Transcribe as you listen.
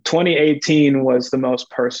2018 was the most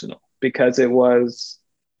personal because it was,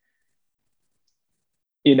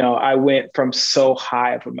 I went from so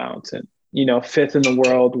high of a mountain, fifth in the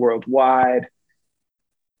world worldwide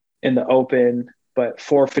in the open, but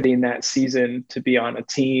forfeiting that season to be on a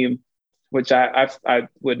team, which I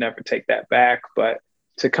would never take that back. But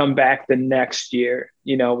to come back the next year,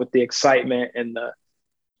 with the excitement and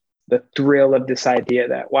the thrill of this idea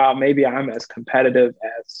that, wow, maybe I'm as competitive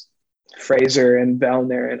as Fraser and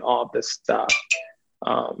Vellner and all of this stuff.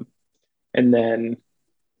 And then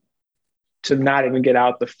to not even get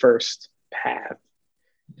out the first path.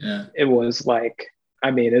 Yeah. It was like,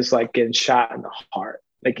 it's like getting shot in the heart.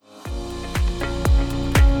 Like,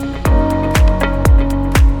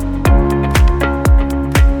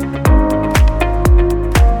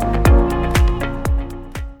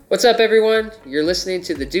 What's up, everyone? You're listening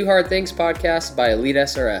to the Do Hard Things podcast by Elite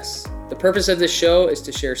SRS. The purpose of this show is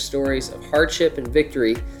to share stories of hardship and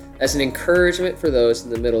victory as an encouragement for those in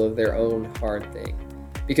the middle of their own hard thing.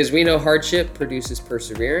 Because we know hardship produces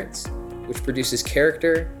perseverance, which produces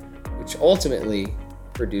character, which ultimately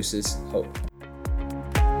produces hope.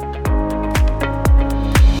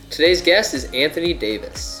 Today's guest is Anthony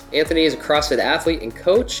Davis. Anthony is a CrossFit athlete and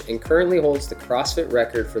coach and currently holds the CrossFit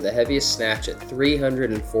record for the heaviest snatch at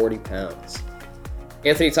 340 pounds.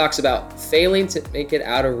 Anthony talks about failing to make it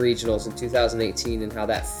out of regionals in 2018 and how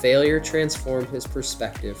that failure transformed his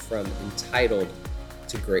perspective from entitled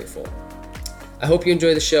to grateful. I hope you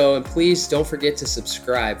enjoy the show, and please don't forget to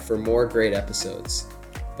subscribe for more great episodes.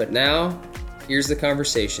 But now, here's the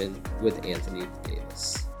conversation with Anthony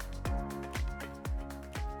Davis.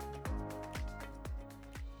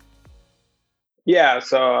 Yeah,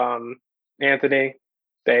 so Anthony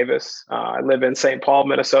Davis. I live in St. Paul,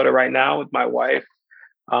 Minnesota right now with my wife.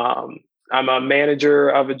 I'm a manager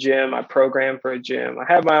of a gym. I program for a gym.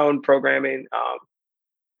 I have my own programming.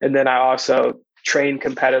 And then I also train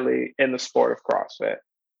competitively in the sport of CrossFit.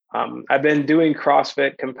 I've been doing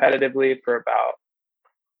CrossFit competitively for about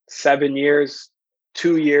 7 years.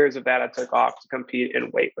 2 years of that I took off to compete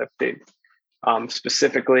in weightlifting.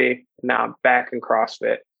 Specifically, now I'm back in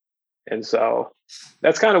CrossFit. And so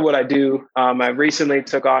that's kind of what I do. I recently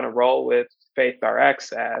took on a role with Faith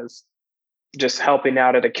RX as just helping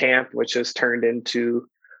out at a camp, which has turned into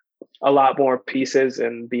a lot more pieces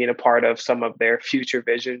and being a part of some of their future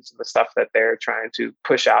visions and the stuff that they're trying to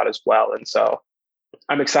push out as well. And so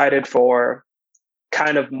I'm excited for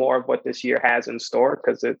kind of more of what this year has in store,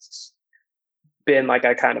 because it's been, like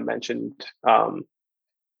I kind of mentioned,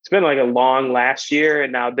 it's been like a long last year,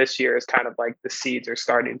 and now this year is kind of like the seeds are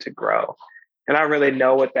starting to grow. And I don't really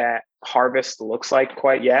know what that harvest looks like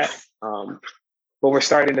quite yet, but we're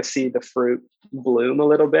starting to see the fruit bloom a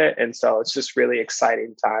little bit. And so it's just really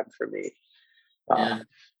exciting time for me. And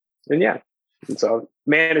so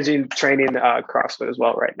managing training CrossFit as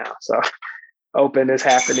well right now. So open is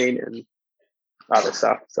happening and other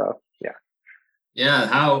stuff. So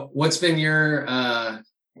What's been your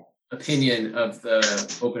opinion of the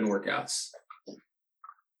open workouts?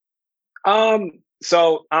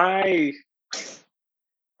 So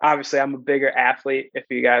obviously I'm a bigger athlete. If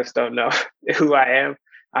you guys don't know who I am,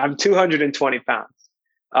 I'm 220 pounds.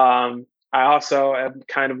 I also am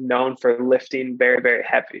kind of known for lifting very, very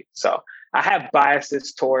heavy. So I have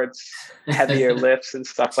biases towards heavier lifts and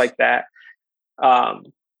stuff like that.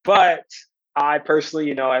 But I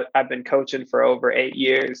personally, I've been coaching for over 8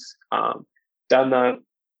 years,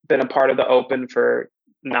 been a part of the Open for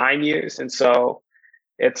 9 years. And so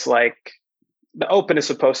it's like the Open is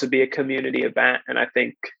supposed to be a community event. And I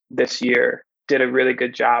think this year did a really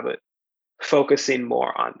good job at focusing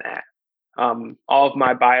more on that. All of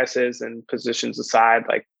my biases and positions aside,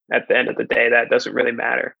 like at the end of the day, that doesn't really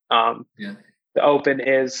matter. The Open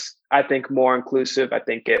is, I think, more inclusive. I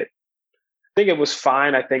think it was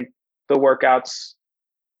fine. I think the workouts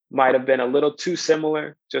might have been a little too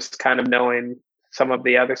similar, just kind of knowing some of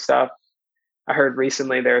the other stuff. I heard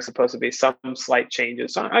recently there are supposed to be some slight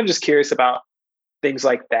changes. So I'm just curious about things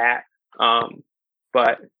like that.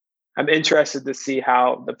 But I'm interested to see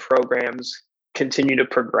how the programs continue to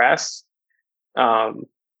progress,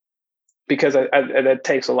 because that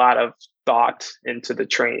takes a lot of thought into the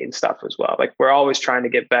training stuff as well. Like, we're always trying to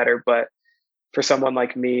get better, but for someone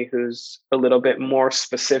like me who's a little bit more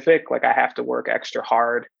specific, like I have to work extra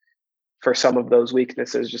hard for some of those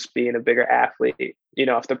weaknesses, just being a bigger athlete.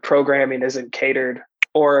 If the programming isn't catered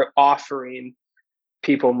or offering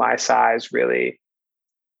people my size really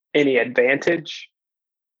any advantage,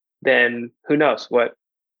 then who knows what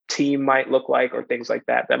team might look like or things like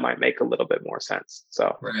that might make a little bit more sense.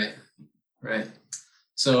 So Right.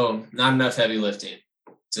 So not enough heavy lifting.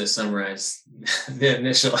 to summarize the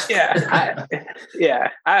initial.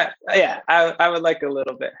 I would like a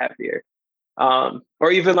little bit heavier.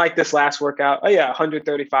 Or even like this last workout.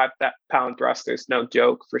 135 pound thrusters, no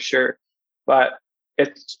joke for sure. But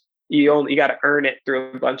it's you got to earn it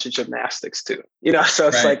through a bunch of gymnastics too. So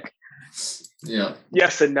it's like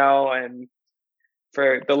yes and no. And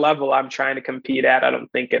for the level I'm trying to compete at, I don't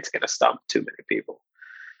think it's going to stump too many people.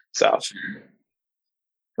 So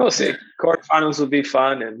we'll see. Quarterfinals will be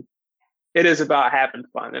fun, and it is about having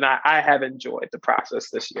fun. And I have enjoyed the process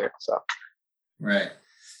this year. So right.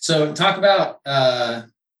 So talk about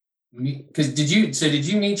because did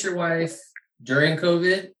you meet your wife during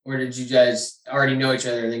COVID, or did you guys already know each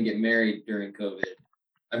other and then get married during COVID?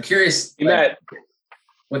 I'm curious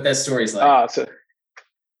what that story's like.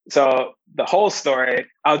 So the whole story,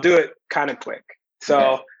 I'll do it kind of quick.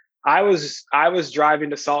 So I was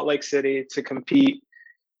driving to Salt Lake City to compete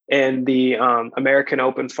in the American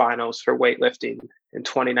Open finals for weightlifting in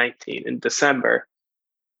 2019 in December.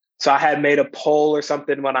 So I had made a poll or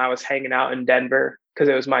something when I was hanging out in Denver because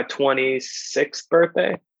it was my 26th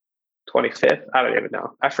birthday, 25th. I don't even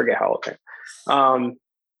know. I forget how old I am.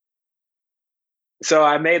 So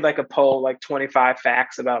I made like a poll, like 25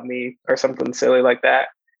 facts about me or something silly like that.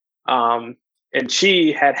 And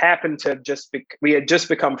she had happened to we had just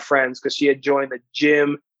become friends because she had joined the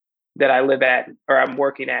gym that I live at, or I'm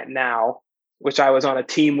working at now, which I was on a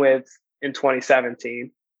team with in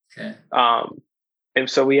 2017. Okay. And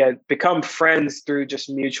so we had become friends through just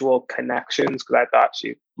mutual connections because I thought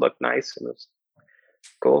she looked nice and was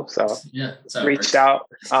cool. So reached out.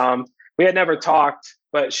 We had never talked,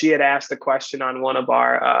 but she had asked a question on one of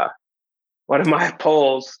my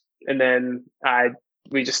polls, and then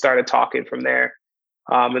we just started talking from there.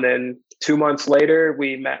 And then 2 months later,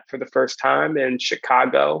 we met for the first time in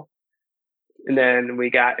Chicago. And then we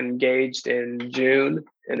got engaged in June,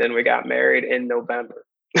 and then we got married in November.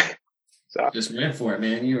 So just went for it,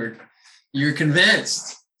 man. You were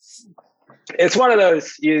convinced. It's one of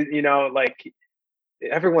those, like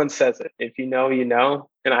everyone says it. If you know, you know.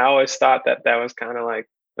 And I always thought that was kind of like,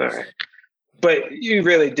 all right. But you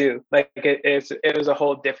really do. Like it was a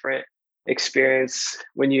whole different experience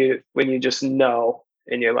when you just know,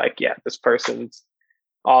 and you're like, yeah, this person's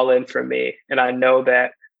all in for me. And I know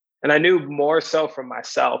that, and I knew more so for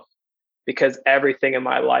myself because everything in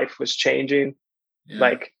my life was changing. Yeah.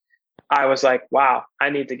 Like I was like, wow,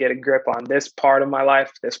 I need to get a grip on this part of my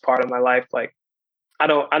life. Like I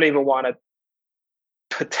don't even want to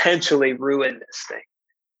potentially ruin this thing.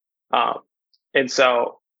 And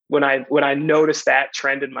so when I noticed that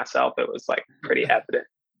trend in myself, it was like pretty evident.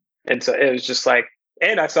 And so it was just like,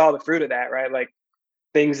 and I saw the fruit of that, right? Like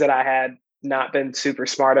things that I had not been super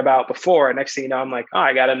smart about before. And next thing you know, I'm like, oh,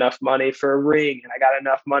 I got enough money for a ring, and I got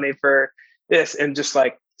enough money for this, and just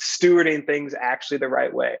like stewarding things actually the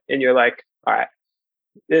right way. And you're like, all right,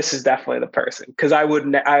 this is definitely the person. Because I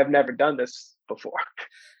have never done this before.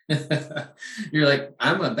 You're like,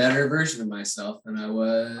 I'm a better version of myself than I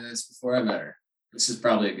was before I met her. This is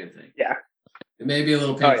probably a good thing. Yeah. It may be a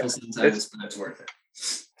little painful sometimes, but it's worth it.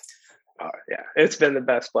 Oh yeah. It's been the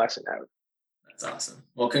best blessing ever. That's awesome.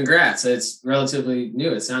 Well, congrats. It's relatively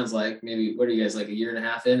new. It sounds like maybe, what are you guys, like a year and a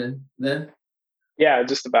half in and then? Yeah,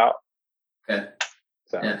 just about. Okay.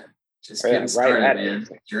 So yeah. Just getting started, right man.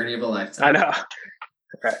 Journey of a lifetime. I know.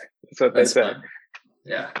 Right. That's what they said. Fun.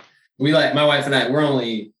 Yeah. My wife and I, we're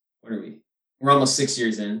almost 6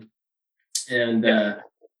 years in. And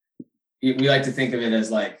we like to think of it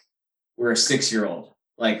as like, we're a 6-year-old.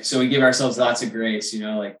 Like, so we give ourselves lots of grace,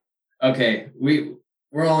 like, okay,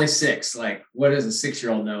 we're only 6. Like, what does a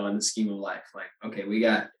 6-year-old know in the scheme of life? Like, okay, we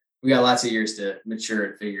got lots of years to mature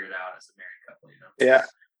and figure it out as a married couple, Yeah.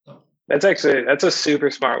 So. That's a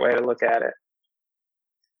super smart way to look at it.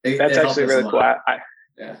 That's actually really cool.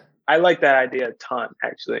 I like that idea a ton,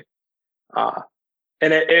 actually.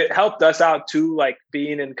 And it helped us out too, like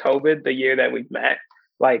being in COVID the year that we met.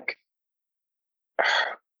 Like,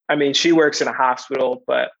 I mean, she works in a hospital,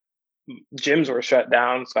 but gyms were shut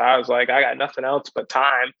down. So I was like, I got nothing else but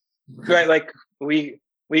time, right? Like we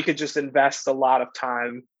could just invest a lot of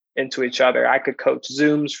time into each other. I could coach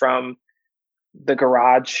Zooms from the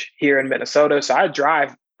garage here in Minnesota. So I'd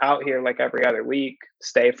drive out here like every other week,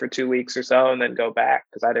 stay for 2 weeks or so, and then go back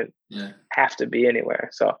because I didn't have to be anywhere.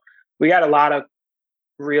 So we got a lot of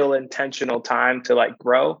real intentional time to like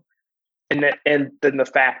grow. And then the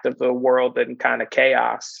fact of the world and kind of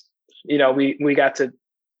chaos, we got to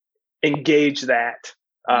engage that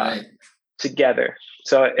together.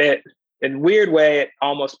 So it, in a weird way, it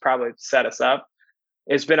almost probably set us up.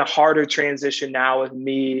 It's been a harder transition now with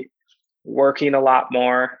me working a lot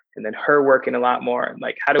more and then her working a lot more. And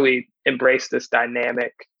like, how do we embrace this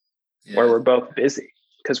dynamic where we're both busy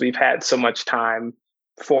because we've had so much time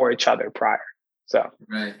for each other prior. So,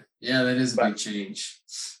 right. Yeah, that is a big change.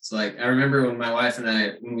 So like, I remember when my wife and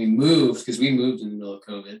I, when we moved, because we moved in the middle of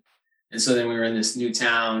COVID. And so then we were in this new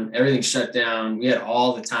town, everything shut down. We had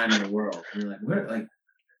all the time in the world. We were like, what? Like,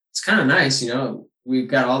 it's kind of nice, we've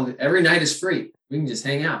got every night is free. We can just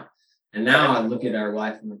hang out. And now I look at our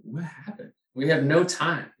life and I'm like, what happened? We have no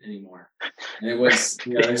time anymore. And it was,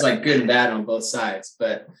 there's like good and bad on both sides,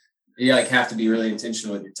 but you like have to be really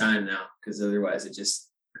intentional with your time now, because otherwise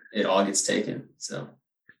it all gets taken. So.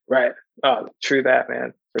 Right. Oh, true that,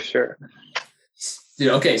 man, for sure. Dude,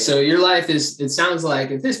 okay. So your life it sounds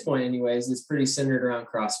like at this point anyways, it's pretty centered around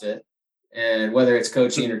CrossFit, and whether it's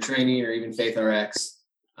coaching or training or even Faith RX.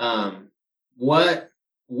 What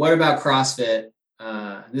about CrossFit?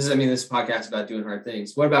 This is a podcast about doing hard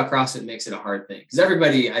things. What about CrossFit makes it a hard thing? Because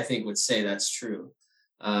everybody, I think, would say that's true.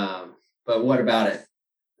 But what about it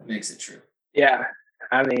makes it true? Yeah.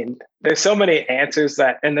 I mean, there's so many answers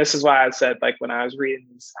and this is why I said, like, when I was reading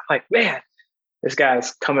this, I'm like, man, this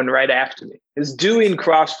guy's coming right after me. Doing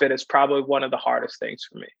CrossFit is probably one of the hardest things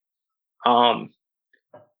for me.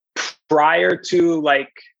 Prior to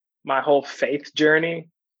like my whole faith journey,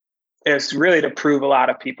 it's really to prove a lot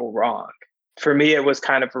of people wrong. For me, it was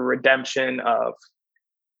kind of a redemption of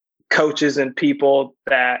coaches and people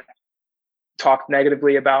that talked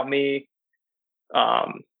negatively about me,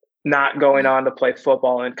 not going on to play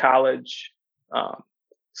football in college. So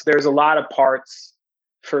there's a lot of parts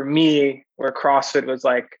for me where CrossFit was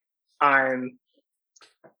like, I'm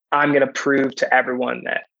going to prove to everyone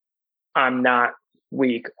that I'm not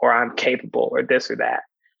weak or I'm capable or this or that.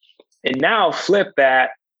 And now flip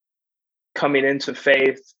that, coming into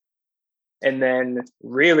faith, and then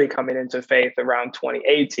really coming into faith around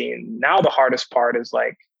 2018. Now the hardest part is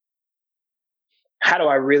like, how do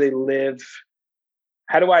I really live?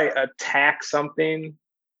 How do I attack something,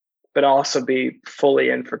 but also be fully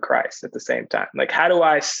in for Christ at the same time? Like, how do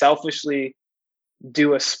I selfishly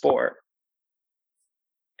do a sport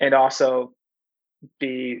and also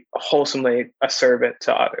be wholesomely a servant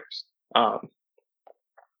to others?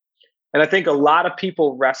 And I think a lot of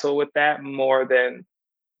people wrestle with that more than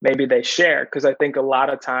maybe they share, because I think a lot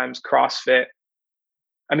of times CrossFit,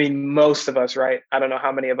 most of us, right? I don't know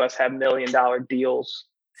how many of us have $1 million deals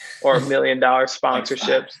or $1 million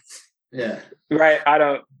sponsorships. Yeah. Right.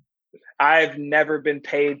 I've never been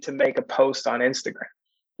paid to make a post on Instagram,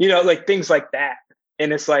 like things like that.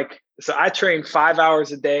 And it's like, so I train 5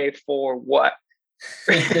 hours a day for what?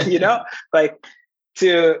 Like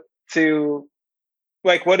to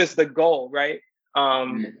like, what is the goal? Right.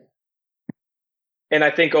 And I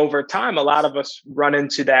think over time, a lot of us run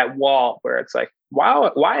into that wall where it's like,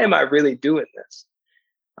 why am I really doing this?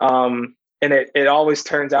 And it always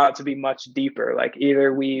turns out to be much deeper. Like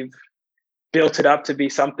either we've built it up to be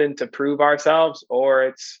something to prove ourselves,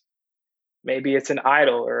 or maybe it's an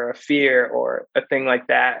idol or a fear or a thing like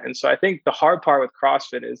that. And so I think the hard part with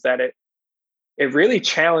CrossFit is that it really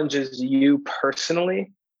challenges you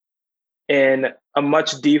personally in a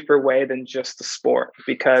much deeper way than just the sport,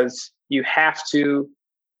 because you have to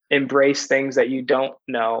embrace things that you don't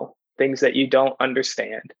know, things that you don't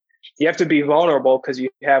understand. You have to be vulnerable because you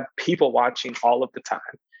have people watching all of the time.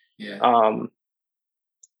 Yeah.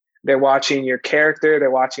 They're watching your character.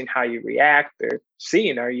 They're watching how you react. They're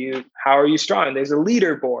seeing, how are you strong? There's a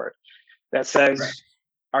leaderboard that says, right,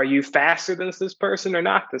 are you faster than this person or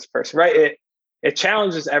not this person? Right. It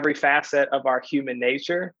challenges every facet of our human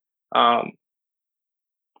nature.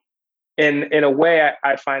 In a way,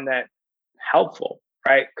 I find that helpful,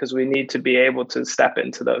 right? Because we need to be able to step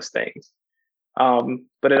into those things.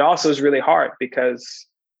 But it also is really hard because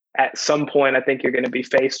at some point, I think you're going to be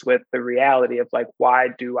faced with the reality of like, why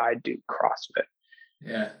do I do CrossFit?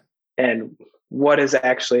 Yeah. And what is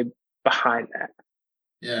actually behind that?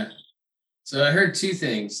 Yeah. So I heard two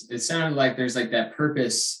things. It sounded like there's like that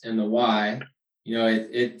purpose and the why.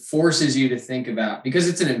 It forces you to think about, because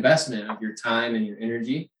it's an investment of your time and your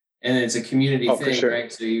energy, and it's a community thing, sure,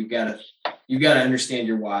 right? So you've got to understand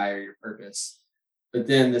your why or your purpose. But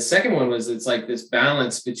then the second one was, it's like this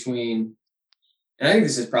balance between, and I think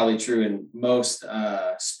this is probably true in most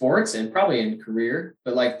sports and probably in career,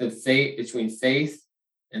 but like the fate between faith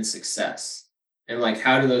and success, and like,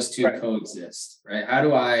 how do those two coexist, right? How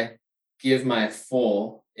do I give my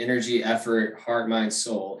full energy, effort, heart, mind,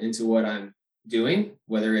 soul into what I'm doing,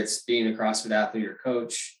 whether it's being a CrossFit athlete or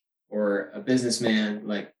coach or a businessman,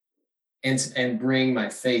 like, and bring my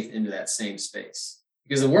faith into that same space,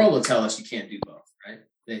 because the world will tell us you can't do both, right?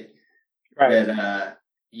 That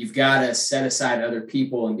you've got to set aside other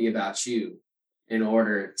people and be about you in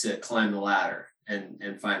order to climb the ladder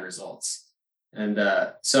and find results. And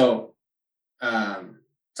talk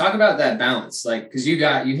about that balance, like, because you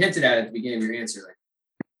hinted at the beginning of your answer, like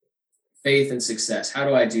faith and success. How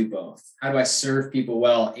do I do both? How do I serve people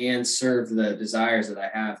well and serve the desires that I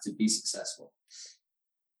have to be successful?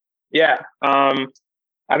 Yeah. I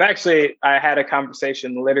had a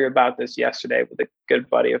conversation literally about this yesterday with a good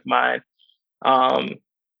buddy of mine.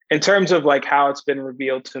 In terms of like how it's been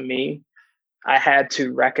revealed to me, I had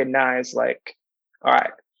to recognize like, all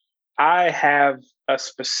right, I have a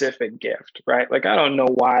specific gift, right? Like, I don't know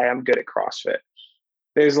why I'm good at CrossFit.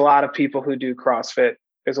 There's a lot of people who do CrossFit.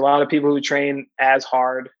 There's a lot of people who train as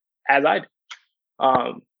hard as I do.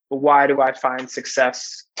 But why do I find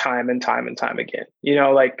success time and time and time again? You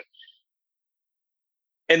know, like,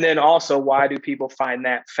 and then also, why do people find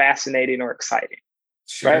that fascinating or exciting?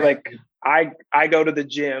 Sure. Right? Like, I go to the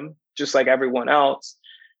gym just like everyone else,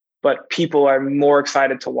 but people are more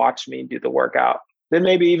excited to watch me do the workout than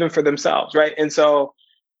maybe even for themselves, right? And so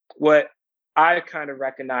what I kind of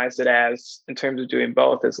recognize it as in terms of doing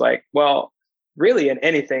both is like, well, really in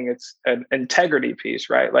anything, it's an integrity piece,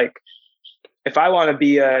 right? Like, if I want to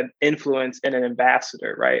be an influence and an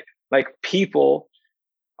ambassador, right? Like, people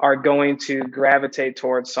are going to gravitate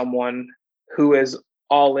towards someone who is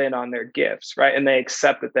all in on their gifts, right? And they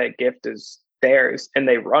accept that that gift is theirs and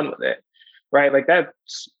they run with it, right? Like,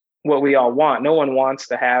 that's what we all want. No one wants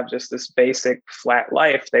to have just this basic flat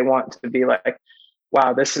life. They want to be like,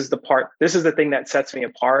 wow, this is the thing that sets me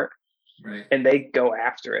apart. Right. And they go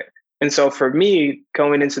after it. And so for me,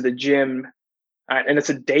 going into the gym, and it's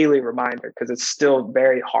a daily reminder because it's still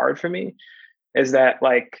very hard for me, is that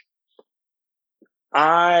like,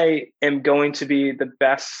 I am going to be the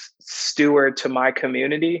best steward to my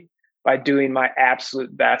community by doing my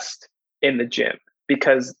absolute best in the gym,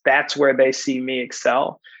 because that's where they see me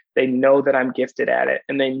excel. They know that I'm gifted at it,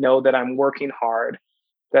 and they know that I'm working hard,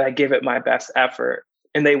 that I give it my best effort,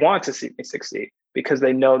 and they want to see me succeed because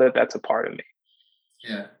they know that that's a part of me.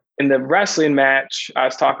 Yeah. In the wrestling match, I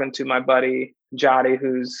was talking to my buddy Jody,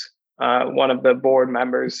 who's one of the board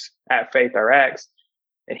members at Faith RX,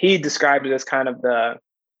 and he described it as kind of the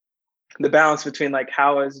balance between like,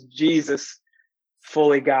 how is Jesus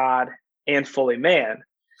fully God and fully man,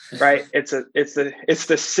 right? It's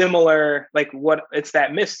the similar, like, what it's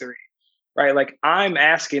that mystery, right? Like, I'm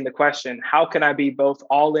asking the question, how can I be both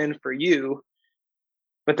all in for you,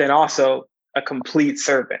 but then also a complete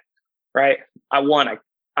servant, right?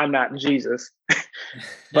 I'm not Jesus,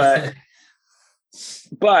 but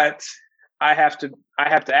I have to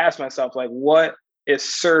ask myself, like, what is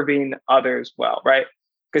serving others well, right?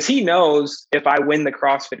 Because he knows if I win the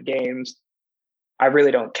CrossFit Games, I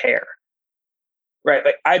really don't care, right?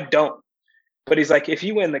 Like, I don't. But he's like, if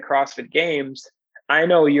you win the CrossFit Games, I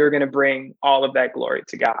know you're going to bring all of that glory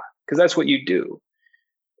to God, because that's what you do.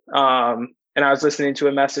 And I was listening to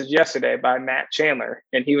a message yesterday by Matt Chandler,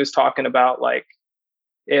 and he was talking about like,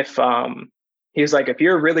 if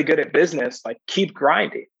you're really good at business, like, keep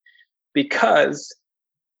grinding, because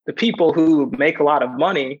the people who make a lot of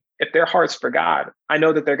money, if their heart's for God, I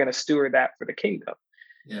know that they're going to steward that for the kingdom.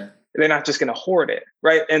 Yeah. They're not just going to hoard it.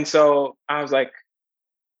 Right. And so I was like,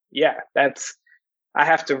 yeah, I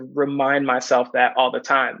have to remind myself that all the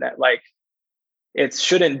time, that like, it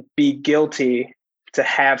shouldn't be guilty to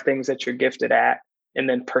have things that you're gifted at and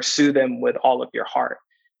then pursue them with all of your heart,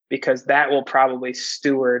 because that will probably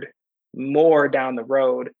steward more down the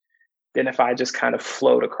road than if I just kind of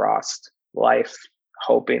float across life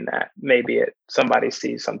hoping that maybe somebody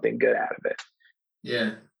sees something good out of it.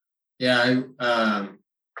 Yeah. Yeah. I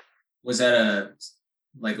was at a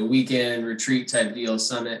weekend retreat type deal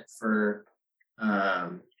summit for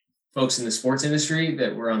folks in the sports industry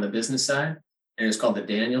that were on the business side. And it was called the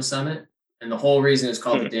Daniel Summit. And the whole reason it's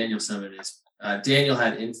called the Daniel Summit is Daniel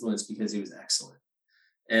had influence because he was excellent.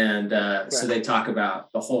 And so they talk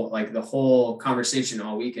about the whole conversation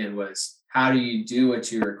all weekend was, how do you do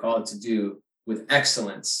what you were called to do with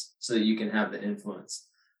excellence so that you can have the influence?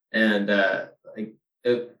 And that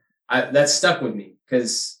stuck with me,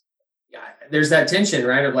 because there's that tension,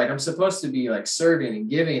 right? Of like, I'm supposed to be like serving and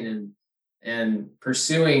giving and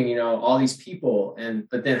pursuing, you know, all these people.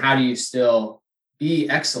 But then how do you still be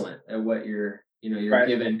excellent at what your right.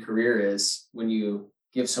 given career is when you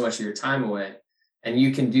give so much of your time away? And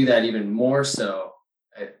you can do that even more so,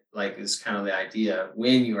 like, is kind of the idea,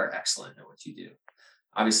 when you are excellent at what you do,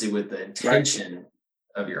 obviously with the intention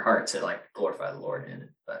of your heart to like glorify the Lord in it.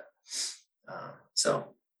 But so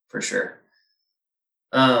for sure.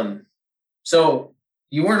 So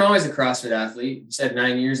you weren't always a CrossFit athlete. You said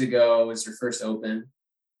 9 years ago was your first open.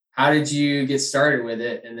 How did you get started with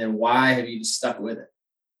it? And then why have you just stuck with it?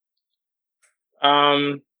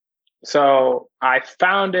 So I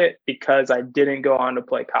found it because I didn't go on to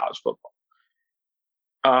play college football.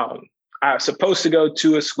 I was supposed to go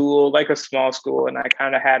to a school, like a small school, and I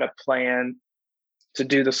kind of had a plan to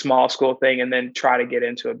do the small school thing and then try to get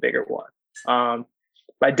into a bigger one.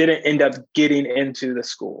 But I didn't end up getting into the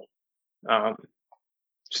school,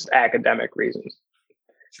 just academic reasons.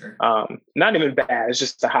 Sure. Not even bad. It's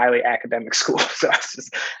just a highly academic school. So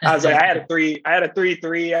I was like, I had a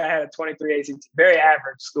 3.3, I had a 23 ACT, very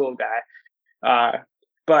average school guy.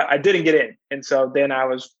 But I didn't get in. And so then I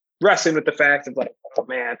was wrestling with the fact of like, oh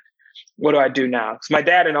man, what do I do now? Because my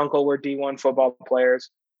dad and uncle were D1 football players.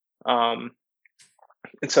 And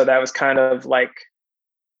so that was kind of like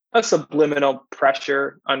a subliminal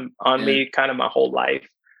pressure on me kind of my whole life.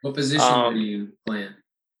 What position were you playing?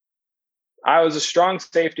 I was a strong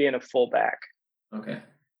safety and a fullback. Okay.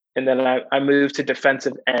 And then I moved to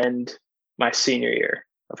defensive end my senior year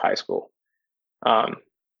of high school. But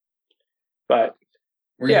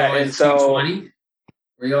were you always 220?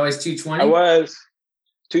 Were you always 220? I was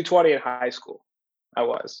 220 in high school. I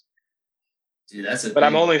was. Dude, that's a. But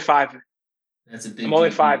I'm only 5. That's a big. I'm only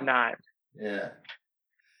 5'9". Yeah.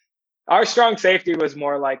 Our strong safety was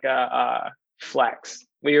more like a flex.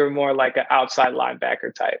 We were more like an outside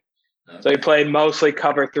linebacker type. Okay. So we played mostly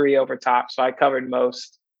cover 3 over top. So I covered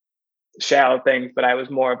most shallow things, but I was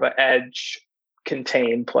more of an edge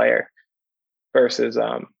contained player versus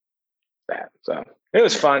that. So it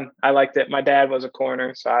was fun. I liked it. My dad was a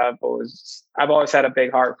corner, so I've always had a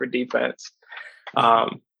big heart for defense.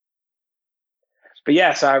 But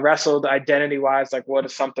yeah, so I wrestled identity wise, like what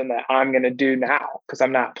is something that I'm going to do now? Because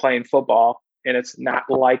I'm not playing football and it's not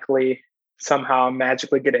likely somehow I'm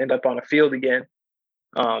magically going to end up on a field again.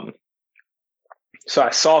 So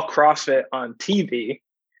I saw CrossFit on TV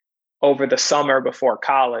over the summer before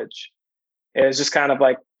college. It was just kind of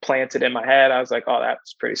like planted in my head. I was like, oh,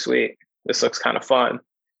 that's pretty sweet. This looks kind of fun.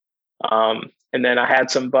 And then I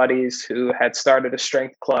had some buddies who had started a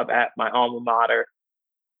strength club at my alma mater.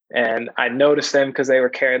 And I noticed them because they were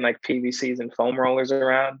carrying like PVCs and foam rollers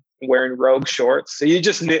around, wearing rogue shorts. So you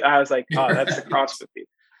just knew, I was like, oh, that's the CrossFit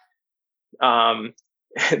people. And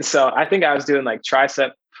so I think I was doing like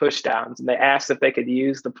tricep push downs, and they asked if they could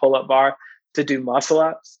use the pull-up bar to do muscle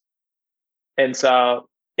ups. And so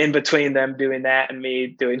in between them doing that and me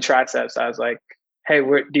doing triceps, I was like, hey,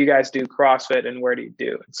 where do you guys do CrossFit and where do you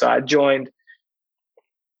do? And so I joined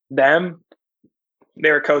them. They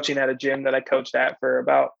were coaching at a gym that I coached at for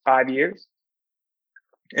about 5 years.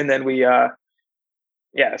 And then we,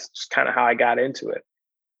 it's just kind of how I got into it.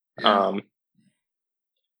 Yeah.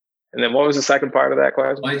 And then what was the second part of that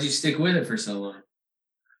question? Why did you stick with it for so long?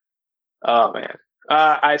 Oh, man.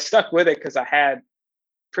 I stuck with it because I had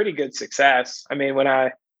pretty good success. I mean, when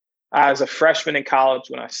I was a freshman in college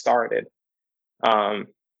when I started. And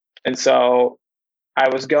so I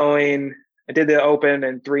did the open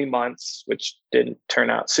in 3 months, which didn't turn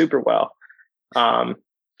out super well.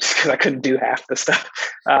 Just because I couldn't do half the stuff.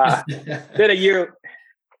 Then a year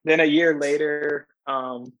later,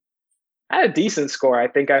 I had a decent score. I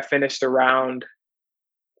think I finished around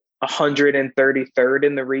 133rd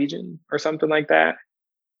in the region or something like that.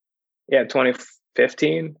 Yeah,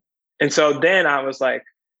 2015. And so then I was like,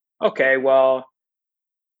 okay, well,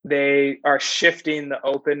 they are shifting the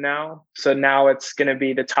open now. So now it's going to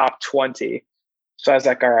be the top 20. So I was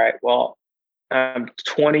like, all right, well, I'm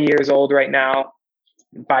 20 years old right now.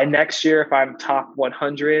 By next year, if I'm top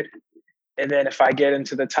 100, and then if I get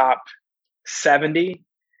into the top 70,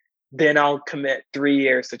 then I'll commit 3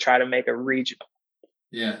 years to try to make a regional.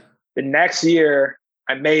 Yeah. The next year,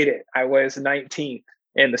 I made it. I was 19th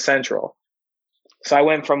in the Central. So I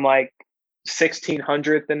went from like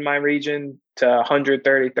 1600th in my region to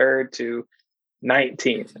 133rd to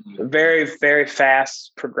 19th. Very, very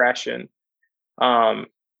fast progression. Went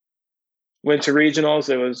to regionals.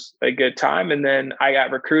 It was a good time. And then I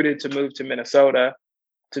got recruited to move to Minnesota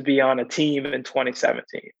to be on a team in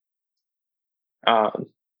 2017. And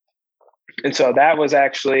so that was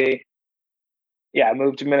actually, I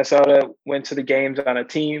moved to Minnesota, went to the games on a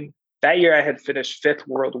team. That year I had finished 5th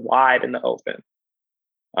worldwide in the open.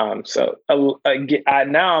 So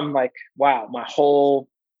now I'm like, wow, my whole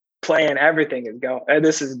plan, everything is going.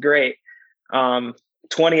 This is great.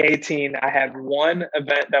 2018, I had one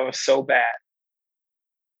event that was so bad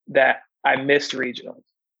that I missed regionals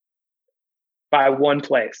by one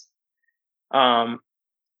place. And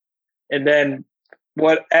then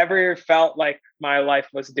whatever felt like my life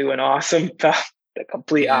was doing awesome felt the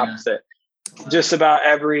complete opposite. Just about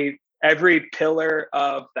every pillar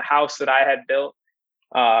of the house that I had built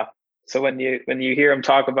So when you hear him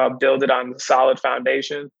talk about build it on the solid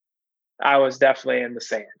foundation, I was definitely in the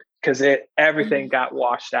sand because everything got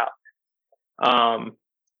washed out.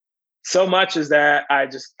 So much as that I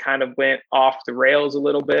just kind of went off the rails a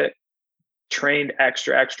little bit, trained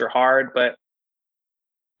extra hard, but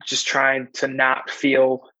just trying to not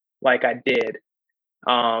feel like I did.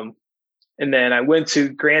 And then I went to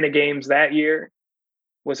Granite Games that year,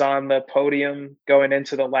 was on the podium going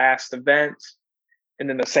into the last event. And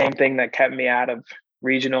then the same thing that kept me out of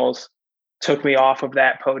regionals took me off of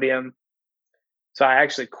that podium. So I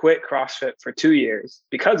actually quit CrossFit for 2 years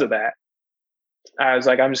because of that. I was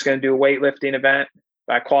like, I'm just going to do a weightlifting event.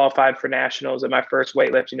 I qualified for nationals at my first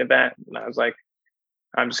weightlifting event. And I was like,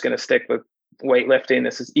 I'm just going to stick with weightlifting.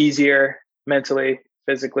 This is easier mentally,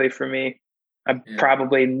 physically for me. I'm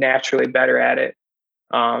probably naturally better at it.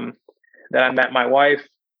 Then I met my wife,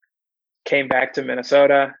 came back to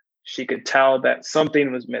Minnesota. She could tell that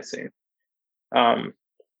something was missing. And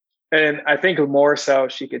I think more so,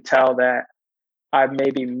 she could tell that I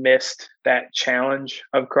maybe missed that challenge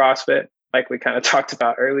of CrossFit, like we kind of talked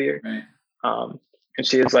about earlier. Right. And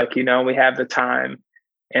she was like, we have the time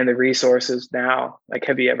and the resources now. Like,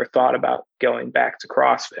 have you ever thought about going back to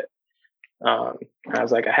CrossFit? I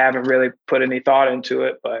was like, I haven't really put any thought into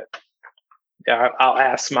it, but yeah, I'll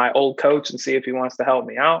ask my old coach and see if he wants to help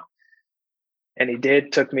me out. And he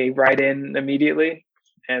did, took me right in immediately.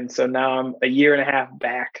 And so now I'm a year and a half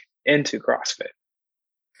back into CrossFit.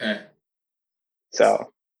 Okay.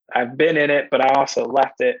 So I've been in it, but I also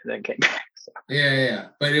left it and then came back. So. Yeah.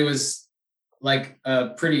 But it was like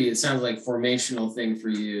it sounds like formational thing for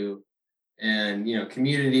you, and,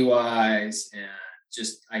 community wise and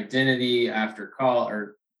just identity after college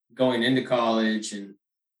or going into college. And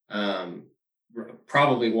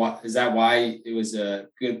probably is that why it was a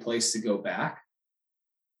good place to go back?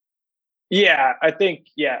 Yeah, I think,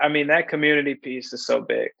 I mean, that community piece is so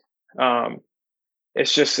big.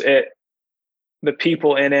 It's just the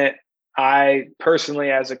people in it. I personally,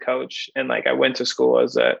 as a coach, and like I went to school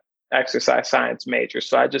as a exercise science major,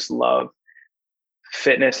 so I just love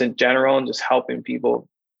fitness in general and just helping people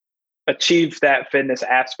achieve that fitness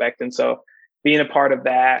aspect. And so being a part of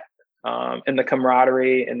that, and the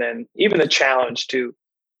camaraderie, and then even the challenge too.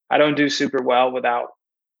 I don't do super well without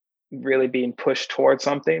really being pushed towards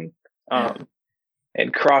something.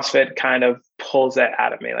 And CrossFit kind of pulls that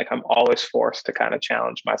out of me. Like, I'm always forced to kind of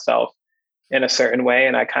challenge myself in a certain way.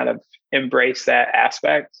 And I kind of embrace that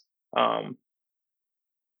aspect. It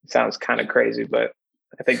sounds kind of crazy, but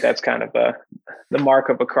I think that's kind of the mark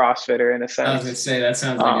of a CrossFitter in a sense. I was going to say, that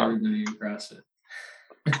sounds like everybody in CrossFit.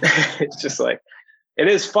 It's just like, it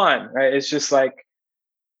is fun, right? It's just like,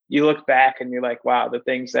 you look back and you're like, wow, the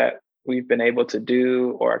things that we've been able to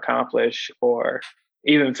do or accomplish, or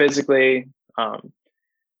even physically,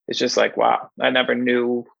 it's just like, wow, I never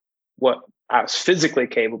knew what I was physically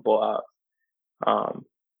capable of.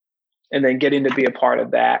 And then getting to be a part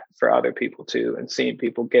of that for other people too, and seeing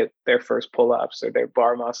people get their first pull-ups or their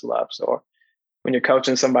bar muscle ups, or when you're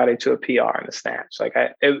coaching somebody to a PR and a snatch, like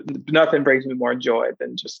nothing brings me more joy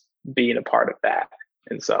than just being a part of that.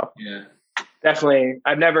 And so definitely,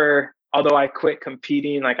 although I quit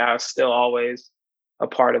competing, like I was still always a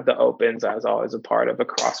part of the opens. I was always a part of a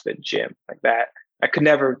CrossFit gym like that. I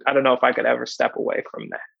don't know if I could ever step away from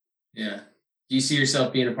that. Yeah. Do you see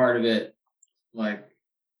yourself being a part of it like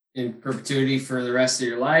in perpetuity for the rest of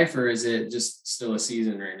your life, or is it just still a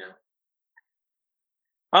season right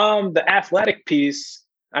now? The athletic piece,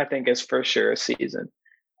 I think, is for sure a season.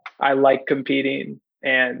 I like competing,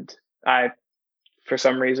 and I, for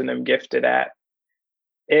some reason, am gifted at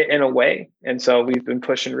it in a way. And so we've been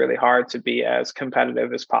pushing really hard to be as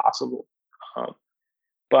competitive as possible.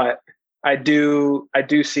 But I do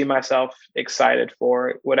see myself excited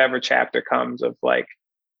for whatever chapter comes of like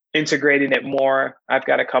integrating it more. I've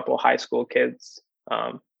got a couple high school kids,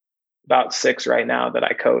 about 6 right now, that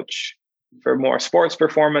I coach for more sports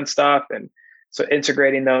performance stuff. And so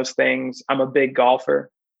integrating those things. I'm a big golfer,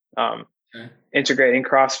 integrating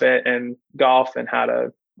CrossFit and golf and how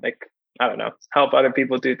to, like, I don't know, help other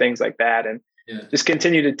people do things like that. And just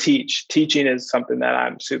continue to teach. Teaching is something that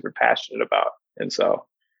I'm super passionate about. And so,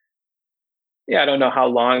 I don't know how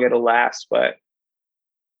long it'll last, but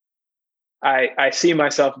I see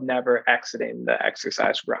myself never exiting the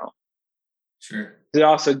exercise realm. Sure. It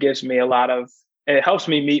also gives me it helps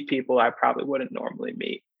me meet people I probably wouldn't normally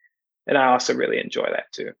meet. And I also really enjoy that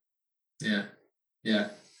too. Yeah.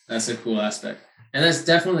 That's a cool aspect. And that's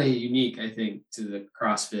definitely unique, I think, to the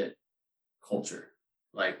CrossFit culture.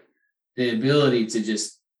 Like the ability to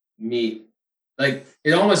just meet like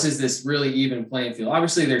it almost is this really even playing field.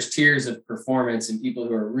 Obviously there's tiers of performance and people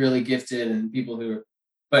who are really gifted and people who are,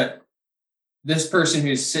 but this person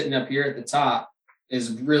who's sitting up here at the top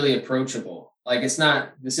is really approachable. Like this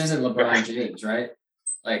isn't LeBron James, right?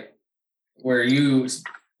 Like where you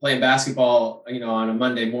playing basketball, on a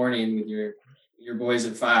Monday morning with your boys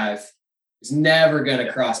at 5 is never going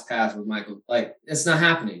to cross paths with Michael. Like it's not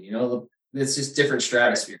happening, it's just different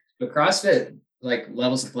stratosphere. But CrossFit like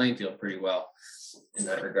levels the playing field pretty well in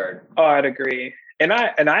that regard. Oh, I'd agree. And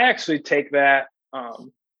I actually take that,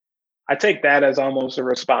 I take that as almost a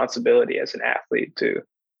responsibility as an athlete too.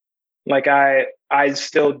 Like I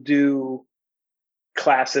still do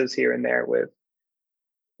classes here and there with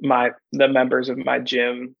the members of my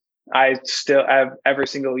gym. I still have every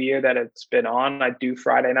single year that it's been on, I do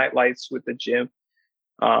Friday night lights with the gym.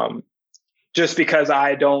 Just because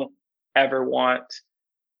I don't ever want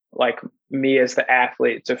like me as the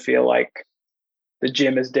athlete to feel like the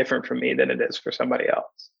gym is different for me than it is for somebody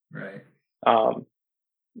else. Right.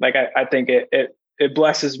 Like I think it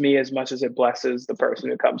blesses me as much as it blesses the person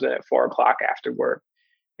who comes in at 4:00 after work.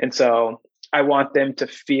 And so I want them to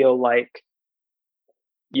feel like,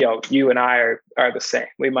 you and I are the same.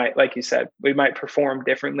 We might, like you said, we might perform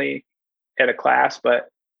differently at a class, but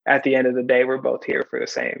at the end of the day, we're both here for the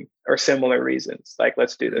same or similar reasons. Like,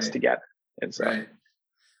 let's do this together. And so, right.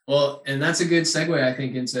 Well, and that's a good segue, I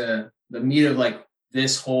think, into the meat of like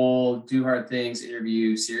this whole Do Hard Things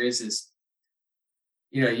interview series is,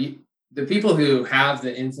 the people who have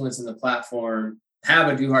the influence in the platform have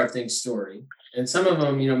a Do Hard Things story. And some of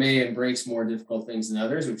them, may embrace more difficult things than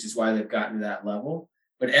others, which is why they've gotten to that level.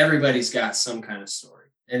 But everybody's got some kind of story.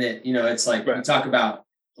 And it's like, we talk about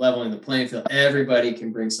leveling the playing field. Everybody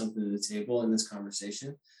can bring something to the table in this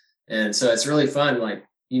conversation. And so it's really fun. Like,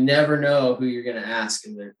 you never know who you're going to ask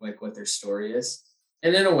and what their story is.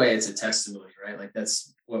 And in a way, it's a testimony, right? Like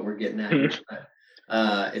that's what we're getting at. But,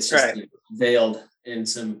 it's just veiled in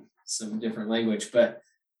some different language. But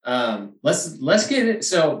let's get it.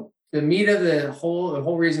 So the meat of the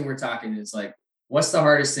whole reason we're talking is like, what's the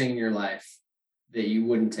hardest thing in your life that you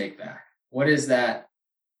wouldn't take back? What is that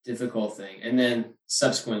difficult thing? And then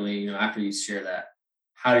subsequently, after you share that,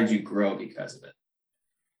 how did you grow because of it?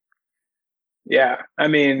 Yeah. I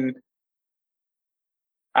mean,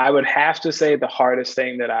 I would have to say the hardest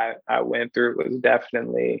thing that I went through was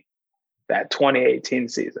definitely that 2018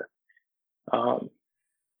 season. And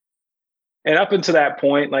up until that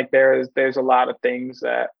point, like there's a lot of things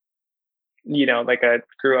that, like I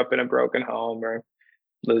grew up in a broken home or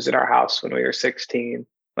losing our house when we were 16,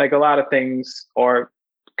 like a lot of things, or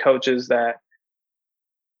coaches that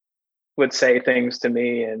would say things to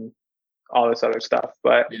me and all this other stuff.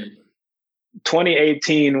 But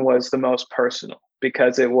 2018 was the most personal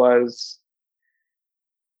because it was,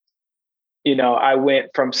 I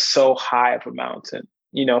went from so high of a mountain,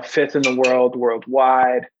 5th in the world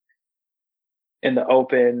worldwide in the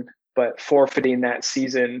open, but forfeiting that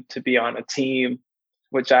season to be on a team,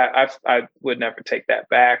 which I would never take that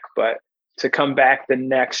back. But to come back the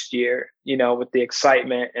next year, with the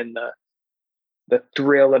excitement and the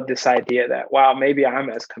thrill of this idea that, wow, maybe I'm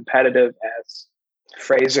as competitive as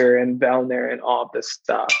Fraser and Vellner and all of this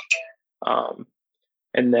stuff.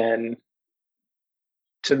 And then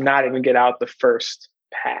to not even get out the first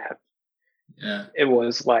path. Yeah. It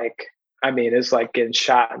was like, it's like getting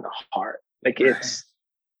shot in the heart. Like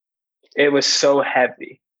it was so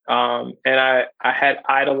heavy. And I had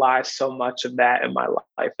idolized so much of that in my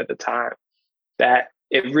life at the time that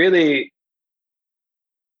it really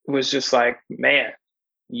was just like, man,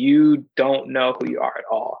 you don't know who you are at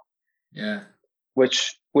all. Yeah.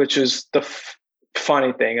 Which is the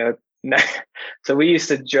funny thing. So we used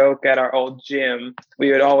to joke at our old gym.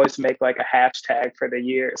 We would always make like a hashtag for the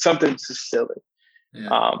year, something just silly.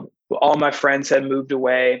 Yeah. All my friends had moved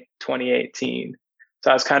away 2018. So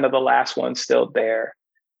I was kind of the last one still there.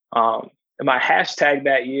 And my hashtag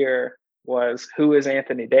that year was, who is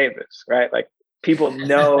Anthony Davis, right? Like people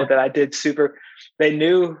know that I did they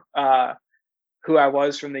knew who I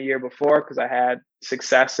was from the year before because I had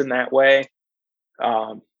success in that way.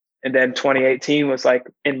 And then 2018 was like,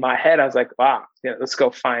 in my head, I was like, wow, let's go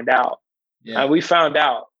find out. Yeah. We found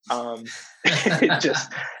out.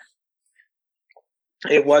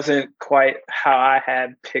 It wasn't quite how I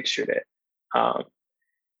had pictured it.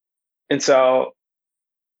 And so,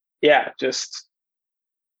 just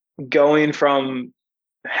going from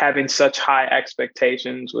having such high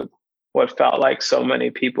expectations with what felt like so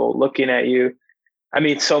many people looking at you.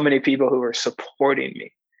 So many people who were supporting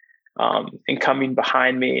me and coming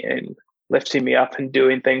behind me and lifting me up and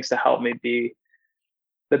doing things to help me be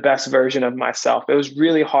the best version of myself. It was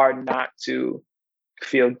really hard not to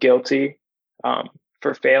feel guilty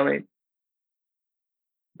for failing,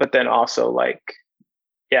 but then also like,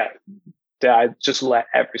 yeah, that I just let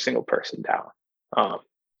every single person down.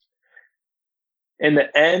 In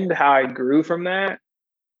the end, how I grew from that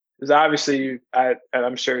is obviously,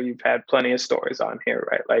 I'm sure you've had plenty of stories on here,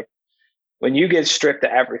 right? Like when you get stripped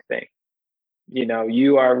of everything, you know,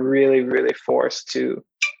 you are really, really forced to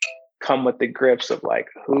come with the grips of like,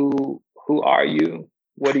 who are you?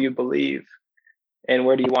 What do you believe? And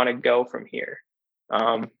where do you want to go from here?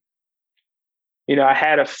 You know, I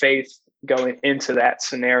had a faith going into that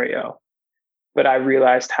scenario, but I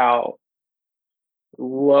realized how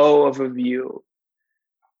low of a view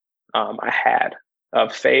I had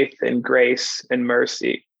of faith and grace and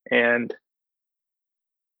mercy. And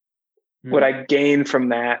what I gained from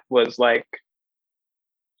that was like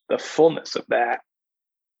the fullness of that.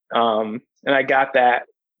 And I got that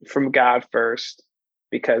from God first,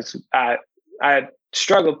 because I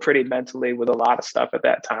struggled pretty mentally with a lot of stuff at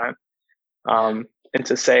that time. And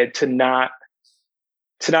to not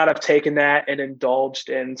have taken that and indulged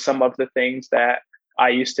in some of the things that I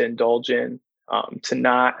used to indulge in, to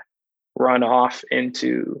not run off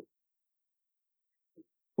into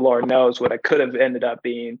Lord knows what I could have ended up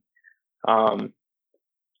being, and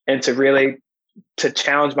to really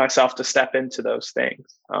challenge myself to step into those things.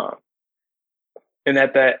 And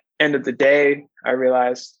at the end of the day, I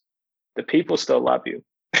realized the people still love you.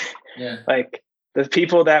 Yeah. Like the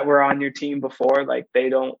people that were on your team before, like they're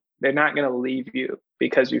not going to leave you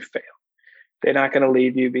because you failed. They're not going to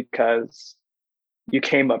leave you because you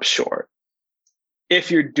came up short.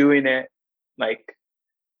 If you're doing it like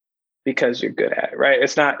because you're good at it, right?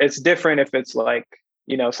 It's different if it's like,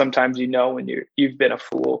 you know, sometimes, you know, when you've been a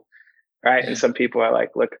fool, right? Yeah. And some people are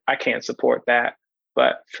like, look, I can't support that.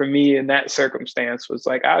 But for me in that circumstance was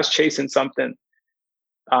like, I was chasing something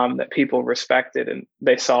that people respected, and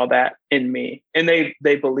they saw that in me, and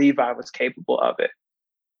they believe I was capable of it.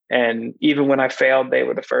 And even when I failed, they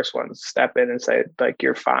were the first ones to step in and say, like,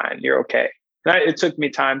 you're fine, you're okay. And it took me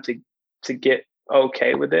time to get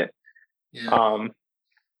okay with it. Yeah.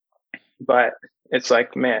 But it's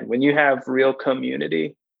like, man, when you have real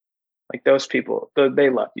community, like those people, they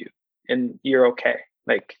love you and you're okay.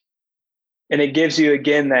 Like, and it gives you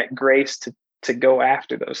again that grace to go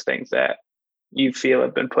after those things that you feel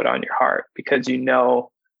have been put on your heart, because you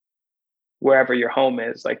know wherever your home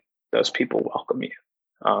is, like those people welcome you.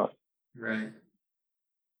 Right.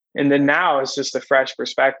 And then now it's just a fresh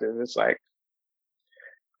perspective. It's like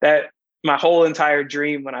that my whole entire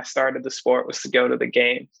dream when I started the sport was to go to the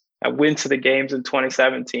games. I went to the games in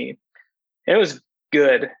 2017. It was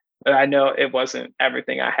good, but I know it wasn't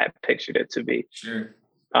everything I had pictured it to be. Sure.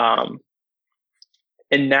 And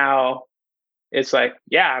now it's like,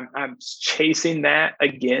 yeah, I'm chasing that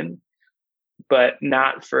again, but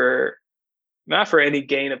not for any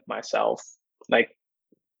gain of myself. Like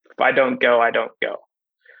if I don't go, I don't go.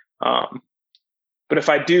 But if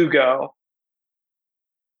I do go,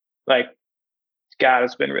 like God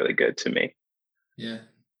has been really good to me. Yeah.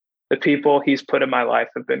 The people he's put in my life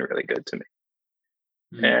have been really good to me.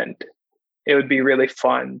 And it would be really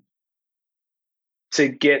fun to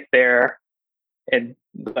get there and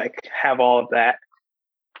like have all of that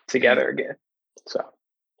together again. So,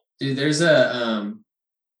 dude, there's a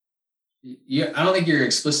I don't think you're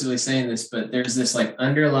explicitly saying this, but there's this like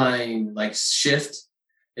underlying like shift.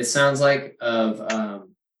 It sounds like of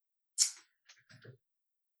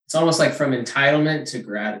it's almost like from entitlement to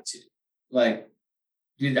gratitude. Like,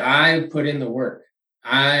 dude, I put in the work.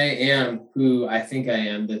 I am who I think I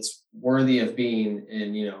am, that's worthy of being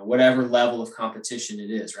in, you know, whatever level of competition it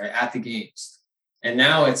is, right? At the games. And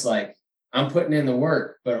now it's like, I'm putting in the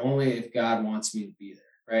work, but only if God wants me to be there,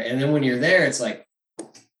 right? And then when you're there, it's like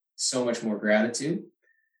so much more gratitude.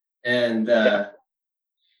 And,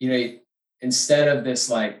 you know, instead of this,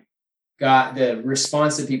 like, God, the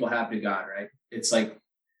response that people have to God, right? It's like,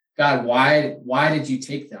 God, why did you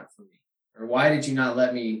take that from me? Or why did you not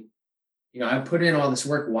let me, you know, I put in all this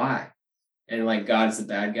work, why? And like, God is the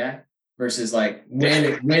bad guy, versus like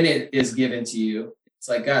when it is given to you, it's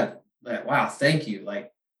like, God, like, wow, thank you.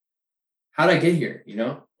 Like, how did I get here? You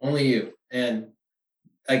know, only you. And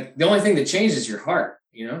like, the only thing that changed is your heart,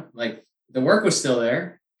 you know, like the work was still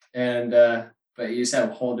there, and, but you just have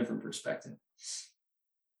a whole different perspective.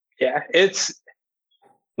 Yeah. It's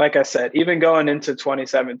like I said, even going into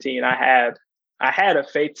 2017, I had a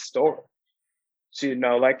faith story. So, you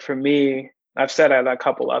know, like for me, I've said a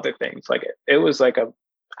couple other things. Like it was like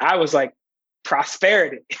I was like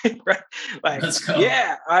prosperity, right? Like, Let's go.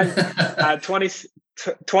 yeah, I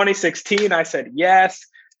 2016, I said yes.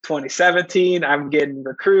 2017, I'm getting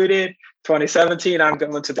recruited. 2017, I'm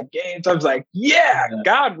going to the games. I was like, yeah,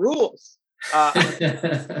 God rules.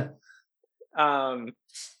 And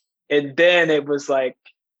then it was like,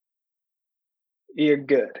 you're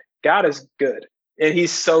good. God is good. And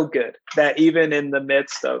he's so good that even in the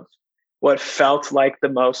midst of what felt like the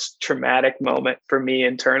most traumatic moment for me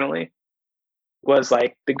internally was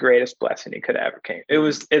like the greatest blessing he could have ever came.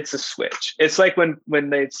 It's a switch. It's like when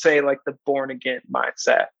they say like the born again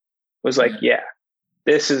mindset was like, yeah,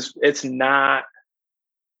 it's not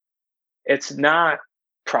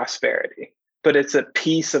prosperity, but it's a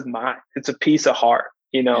peace of mind. It's a peace of heart,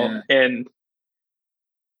 and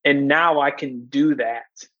now I can do that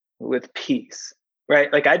with peace,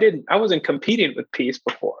 right? Like I wasn't competing with peace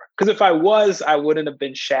before, because if I was, I wouldn't have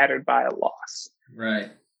been shattered by a loss. Right.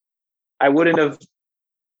 I wouldn't have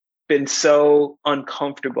been so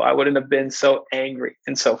uncomfortable. I wouldn't have been so angry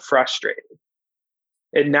and so frustrated.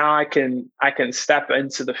 And now I can step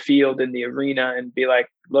into the field in the arena and be like,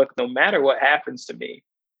 look, no matter what happens to me,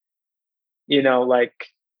 like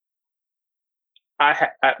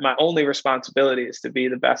my only responsibility is to be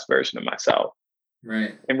the best version of myself,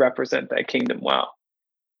 right, and represent that kingdom well,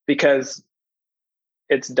 because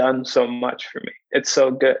it's done so much for me. It's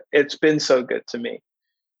so good. It's been so good to me.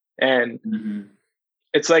 And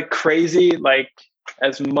it's like crazy, like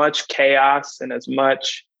as much chaos and as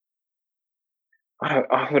much,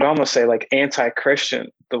 I would almost say like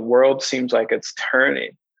anti-Christian, the world seems like it's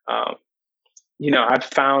turning. I've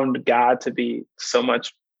found God to be so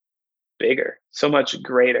much bigger, so much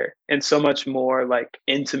greater, and so much more like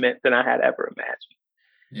intimate than I had ever imagined.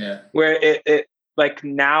 Yeah. Where it like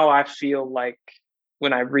now I feel like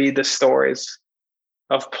when I read the stories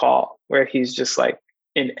of Paul, where he's just like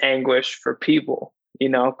in anguish for people,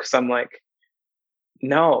 because I'm like,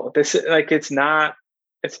 no, this is like, it's not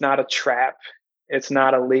a trap. It's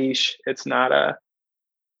not a leash. It's not a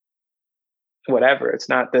whatever. It's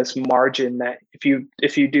not this margin that if you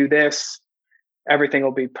do this, everything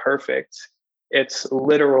will be perfect. It's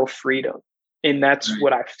literal freedom. And that's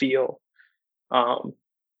what I feel. And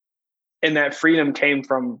that freedom came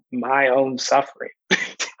from my own suffering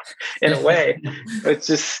in a way. It's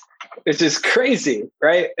just crazy,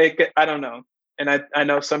 right? I don't know. And I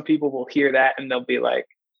know some people will hear that and they'll be like,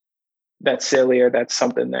 that's silly, or that's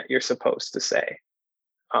something that you're supposed to say.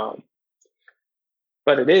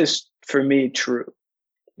 But it is for me true,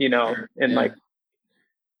 and like,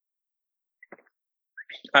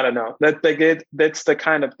 I don't know, that's the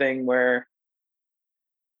kind of thing where,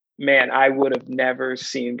 man, I would have never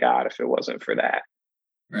seen God if it wasn't for that.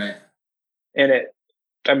 Right. And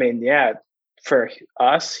for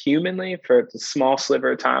us humanly, for the small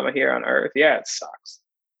sliver of time here on earth, it sucks.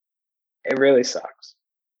 It really sucks.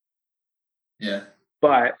 Yeah.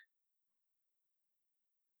 But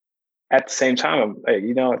at the same time, like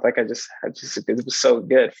it was so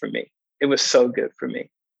good for me. It was so good for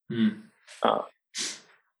me.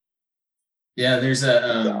 There's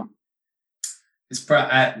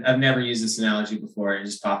I've never used this analogy before. It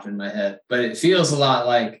just popped in my head, but it feels a lot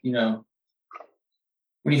like, when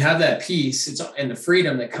you have that peace, and the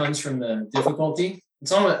freedom that comes from the difficulty,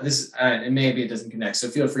 it's almost this, and maybe it doesn't connect, so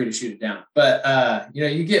feel free to shoot it down. But,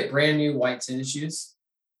 you get brand new white tennis shoes,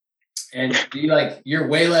 and you're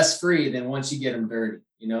way less free than once you get them dirty,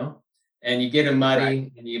 and you get them muddy,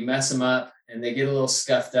 right, and you mess them up and they get a little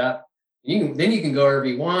scuffed up. Then you can go wherever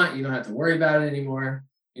you want. You don't have to worry about it anymore.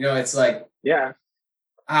 It's like, they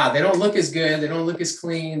don't look as good. They don't look as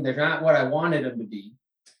clean. They're not what I wanted them to be,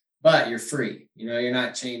 but you're free. You're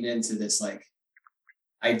not chained into this like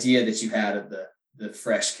idea that you had of the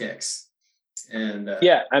fresh kicks. And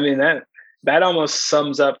that almost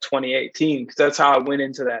sums up 2018, because that's how I went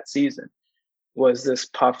into that season, was this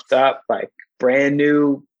puffed up, like brand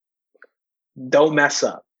new, don't mess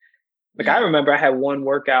up. Like, I remember I had one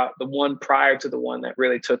workout, the one prior to the one that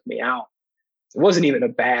really took me out. It wasn't even a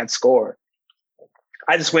bad score.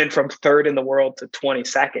 I just went from third in the world to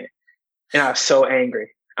 22nd. And I was so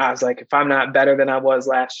angry. I was like, if I'm not better than I was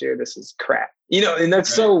last year, this is crap. And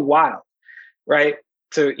that's so wild, right?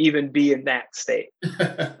 To even be in that state.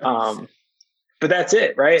 But that's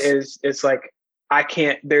it, right? It's like,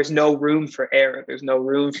 there's no room for error. There's no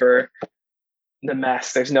room for the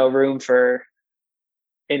mess. There's no room for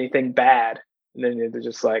anything bad. And then it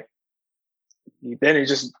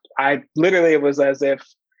was as if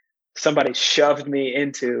somebody shoved me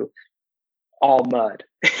into all mud.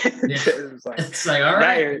 It was like, it's like, all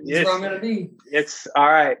right, this is where I'm going to be. It's all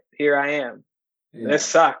right. Here I am. Yeah. This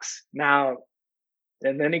sucks now.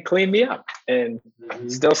 And then he cleaned me up, and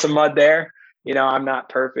still some mud there. I'm not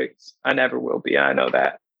perfect. I never will be. I know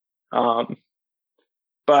that.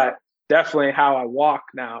 But definitely how I walk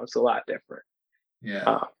now is a lot different.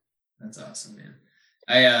 Yeah, that's awesome, man.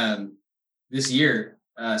 I this year,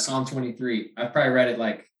 Psalm 23, I've probably read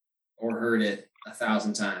it or heard it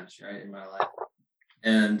 1,000 times, right, in my life.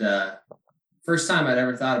 And first time I'd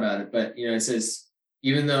ever thought about it, but it says,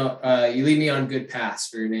 even though you lead me on good paths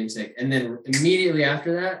for your name's sake. And then immediately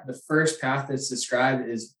after that, the first path that's described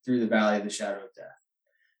is through the valley of the shadow of death.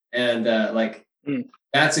 And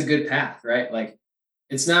that's a good path, right? Like,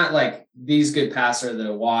 it's not like these good paths are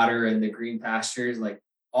the water and the green pastures. Like,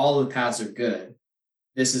 all of the paths are good.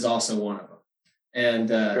 This is also one of them. And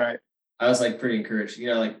right. I was pretty encouraged,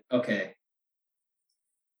 okay,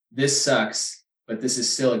 this sucks, but this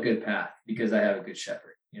is still a good path because I have a good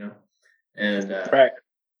shepherd, and right.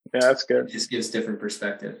 Yeah, that's good. It just gives different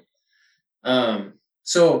perspective.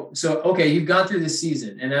 So okay, you've gone through this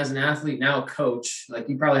season, and as an athlete, now a coach,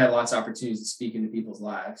 you probably have lots of opportunities to speak into people's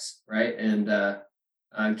lives, right? And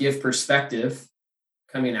give perspective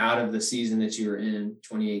coming out of the season that you were in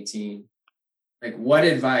 2018. What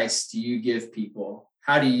advice do you give people?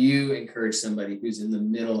 How do you encourage somebody who's in the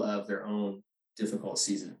middle of their own difficult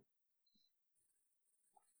season?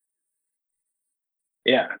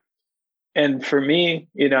 Yeah. And for me,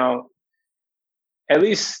 at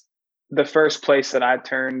least the first place that I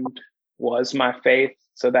turned was my faith.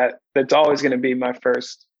 So that's always going to be my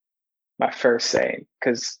first saying,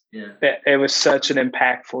 because it was such an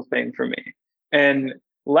impactful thing for me. And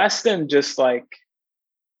less than just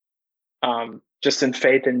just in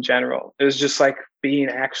faith in general. It was just being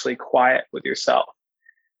actually quiet with yourself.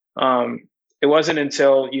 It wasn't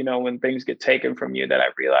until, when things get taken from you that I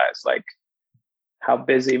realized how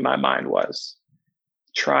busy my mind was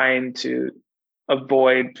trying to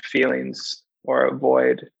avoid feelings or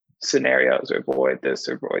avoid scenarios or avoid this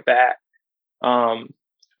or avoid that.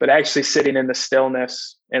 But actually sitting in the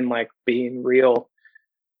stillness and being real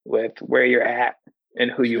with where you're at and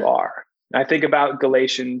who you are. I think about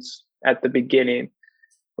Galatians at the beginning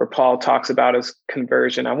where Paul talks about his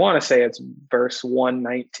conversion. I want to say it's verse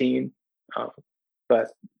 119,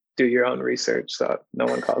 but do your own research so no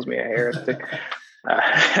one calls me a heretic.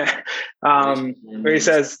 Where he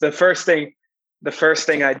says the first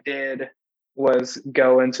thing I did was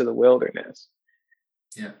go into the wilderness.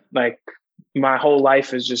 Yeah. My whole life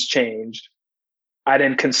has just changed. I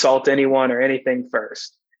didn't consult anyone or anything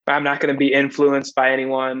first. I'm not going to be influenced by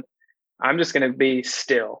anyone. I'm just going to be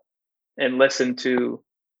still and listen to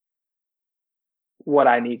what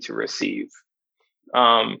I need to receive.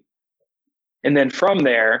 And then from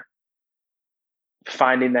there,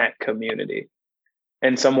 finding that community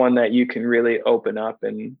and someone that you can really open up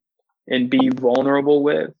and be vulnerable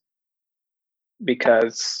with,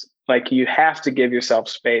 because you have to give yourself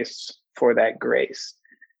space for that grace.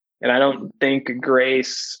 And I don't think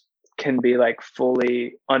grace can be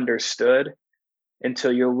fully understood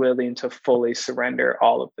until you're willing to fully surrender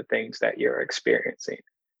all of the things that you're experiencing.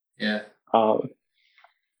 Yeah.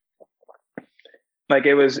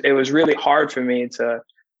 It was really hard for me to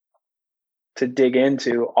dig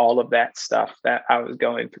into all of that stuff that I was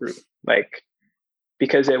going through,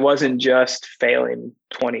 because it wasn't just failing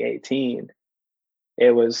 2018.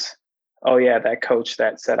 It was, oh yeah, that coach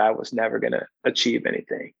that said I was never going to achieve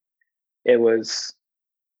anything. It was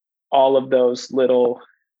all of those little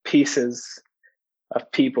pieces of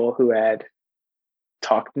people who had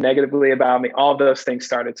talked negatively about me. All those things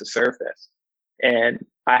started to surface, and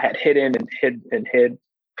I had hidden and hid,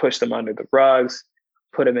 pushed them under the rugs,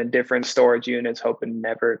 put them in different storage units, hoping to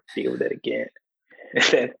never deal with it again. And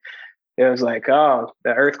then it was oh,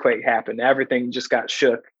 the earthquake happened. Everything just got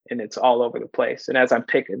shook and it's all over the place. And as I'm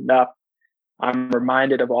picking it up, I'm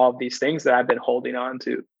reminded of all of these things that I've been holding on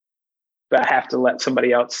to, but I have to let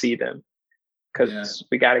somebody else see them, because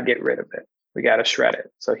we got to get rid of it. We got to shred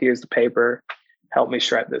it. So here's the paper. Help me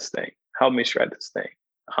shred this thing. Help me shred this thing.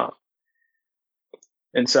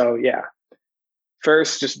 And so,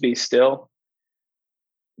 first, just be still.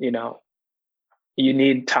 You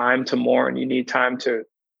need time to mourn. You need time to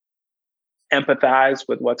empathize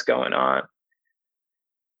with what's going on.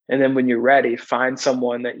 And then when you're ready, find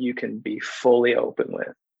someone that you can be fully open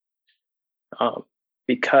with,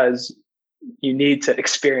 because you need to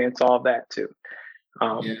experience all of that too,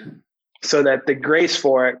 so that the grace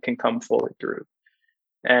for it can come fully through.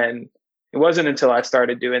 And it wasn't until I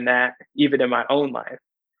started doing that, even in my own life,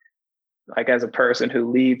 as a person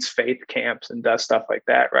who leads faith camps and does stuff like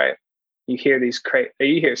that, right? You hear you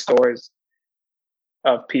hear stories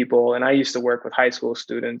of people, and I used to work with high school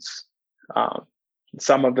students,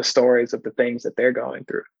 some of the stories of the things that they're going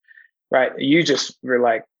through, right? You just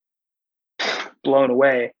were blown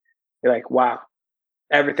away. You're wow,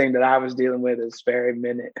 everything that I was dealing with is very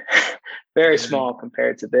very small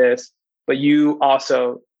compared to this. But you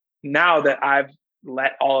also, now that I've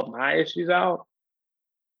let all of my issues out,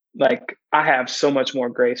 like I have so much more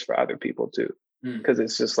grace for other people too. Because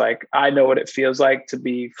it's just like, I know what it feels like to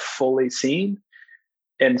be fully seen.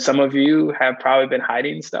 And some of you have probably been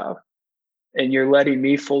hiding stuff, and you're letting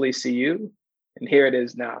me fully see you. And here it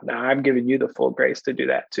is now. Now I'm giving you the full grace to do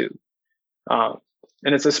that too. And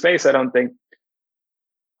it's a space I don't think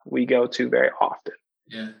we go to very often.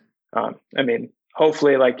 Yeah. I mean,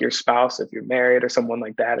 hopefully like your spouse, if you're married or someone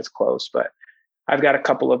like that, is close, but I've got a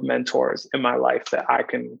couple of mentors in my life that I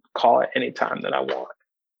can call at any time that I want.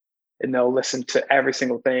 And they'll listen to every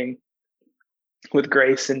single thing with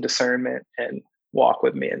grace and discernment and walk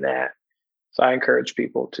with me in that. So I encourage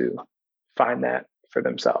people to find that for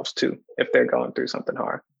themselves too, if they're going through something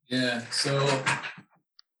hard. Yeah. So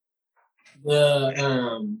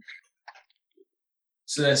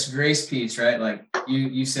so that's grace piece, right? Like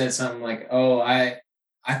you said something like, oh, I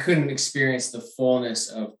couldn't experience the fullness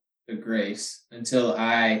of the grace until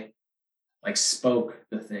I like spoke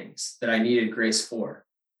the things that I needed grace for.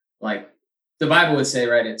 Like the Bible would say,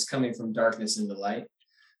 right, it's coming from darkness into light.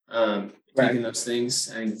 Taking those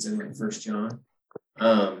things, I think it's in like 1 John.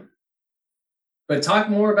 But talk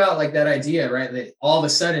more about like that idea, right? That all of a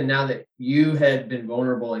sudden, now that you had been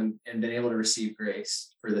vulnerable and been able to receive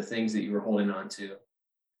grace for the things that you were holding on to,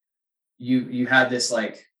 you had this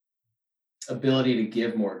like ability to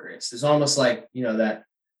give more grace. It's almost like, you know, that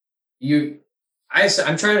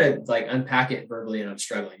I'm trying to like unpack it verbally and I'm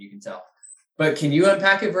struggling, you can tell. But can you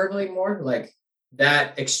unpack it verbally more? Like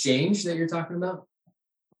that exchange that you're talking about?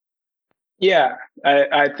 Yeah,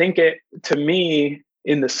 I think it, to me,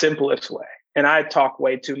 in the simplest way, and I talk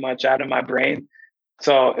way too much out of my brain.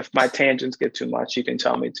 So if my tangents get too much, you can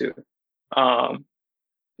tell me to.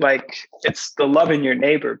 Like it's the loving your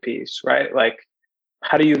neighbor piece, right? Like,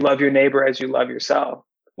 how do you love your neighbor as you love yourself?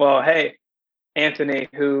 Well, hey, Anthony,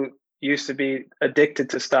 who used to be addicted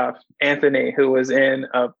to stuff, Anthony, who was in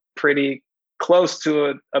a pretty close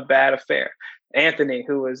to a bad affair, Anthony,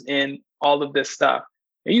 who was in all of this stuff,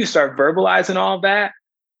 and you start verbalizing all of that,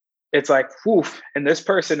 it's like, woof, and this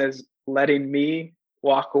person is letting me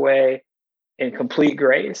walk away in complete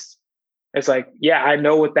grace. It's like, yeah, I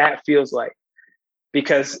know what that feels like.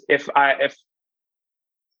 Because if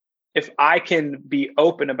I can be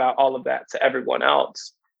open about all of that to everyone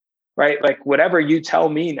else, right? Like whatever you tell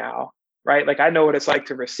me now, right? Like I know what it's like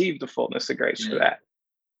to receive the fullness of grace for that.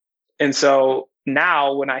 And so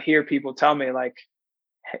now when I hear people tell me like,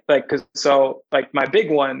 so like my big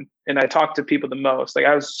one, and I talk to people the most, like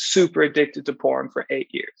I was super addicted to porn for 8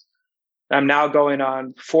 years. I'm now going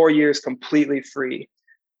on 4 years completely free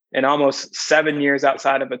and almost 7 years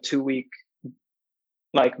outside of a 2-week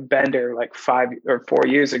like bender, like 5 or 4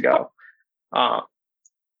 years ago.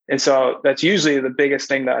 And so that's usually the biggest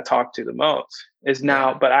thing that I talk to the most is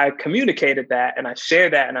now, but I communicated that and I share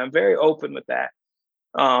that and I'm very open with that.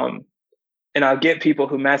 And I'll get people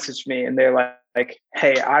who message me and they're like,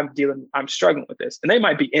 hey, I'm struggling with this. And they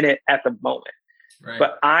might be in it at the moment,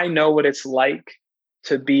 but I know what it's like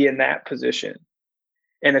to be in that position.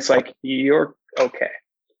 And it's like, you're okay.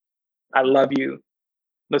 I love you.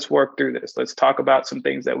 Let's work through this. Let's talk about some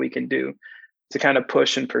things that we can do to kind of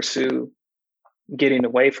push and pursue getting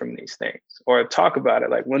away from these things, or talk about it.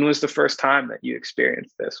 Like, when was the first time that you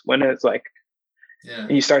experienced this? When it's like,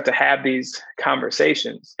 and you start to have these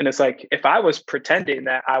conversations. And it's like, if I was pretending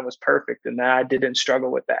that I was perfect and that I didn't struggle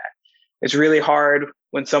with that, it's really hard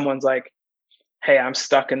when someone's like, hey, I'm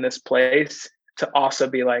stuck in this place, to also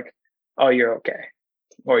be like, oh, you're okay,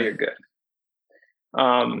 or you're good.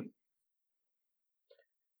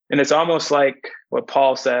 And it's almost like what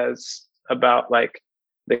Paul says about like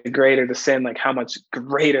the greater the sin, like how much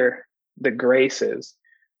greater the grace is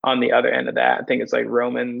on the other end of that. I think it's like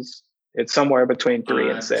Romans, it's somewhere between 3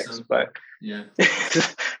 and 6, but so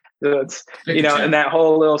it's, you know, and that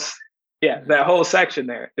whole that whole section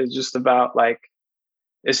there is just about like,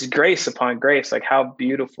 it's grace upon grace. Like, how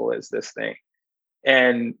beautiful is this thing?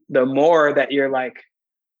 And the more that you're like,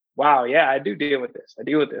 wow, yeah, I do deal with this. I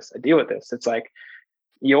deal with this. I deal with this. It's like,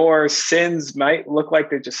 your sins might look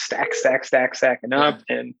like they're just stacking up.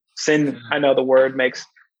 And sin, I know that word makes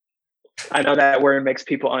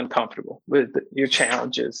people uncomfortable with your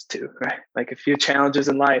challenges too, right? Like if your challenges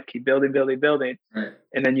in life keep building, right,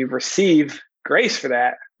 and then you receive grace for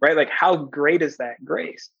that, right? Like, how great is that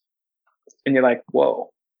grace? And you're like,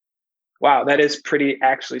 whoa, wow, that is pretty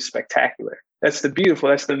actually spectacular. That's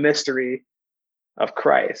the mystery of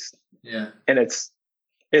Christ. Yeah. And it's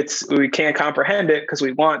we can't comprehend it because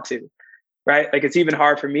we want to, right? Like it's even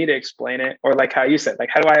hard for me to explain it, or like how you said, like,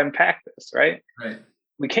 how do I unpack this, right? Right.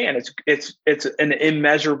 We can. It's an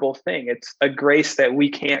immeasurable thing. It's a grace that we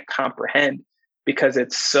can't comprehend because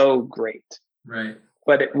it's so great. Right.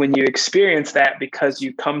 But when you experience that because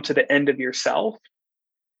you come to the end of yourself,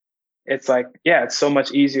 it's like, yeah, it's so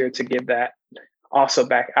much easier to give that also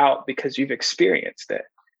back out because you've experienced it.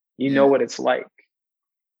 You know what it's like.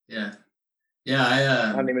 Yeah. Yeah.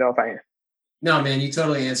 I don't even know if I am. No, man, you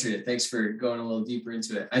totally answered it. Thanks for going a little deeper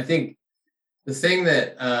into it. I think the thing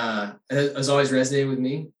that has always resonated with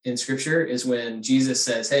me in scripture is when Jesus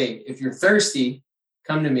says, hey, if you're thirsty,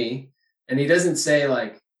 come to me. And he doesn't say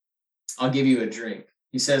like, I'll give you a drink.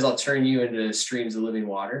 He says, I'll turn you into streams of living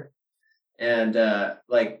water. And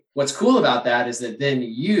like, what's cool about that is that then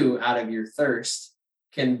you, out of your thirst,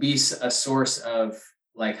 can be a source of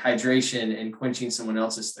like hydration and quenching someone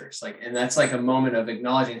else's thirst. Like, and that's like a moment of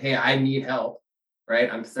acknowledging, hey, I need help,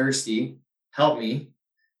 right? I'm thirsty, help me.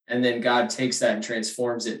 And then God takes that and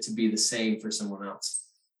transforms it to be the same for someone else.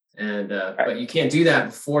 And, but you can't do that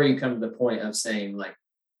before you come to the point of saying like,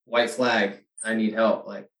 white flag, I need help.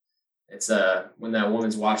 Like it's when that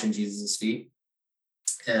woman's washing Jesus' feet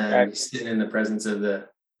and he's sitting in the presence of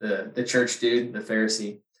the church dude, the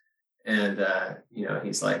Pharisee. And, you know,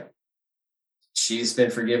 he's like, she's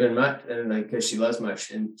been forgiven much and like, cause she loves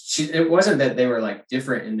much. And it wasn't that they were like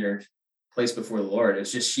different in their place before the Lord.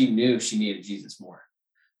 It's just, she knew she needed Jesus more.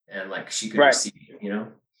 And like she could receive it, you know,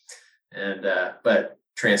 and but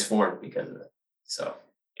transformed because of it. So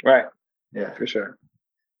yeah, for sure,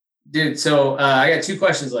 dude. So I got 2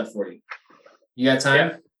 questions left for you. You got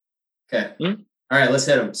time? Yeah. Okay. Mm-hmm. All right, let's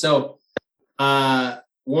hit them. So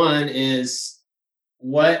one is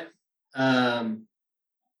what?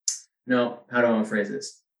 No, how do I want to phrase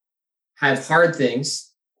this? Have hard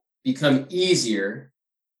things become easier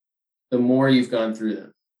the more you've gone through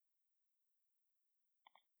them?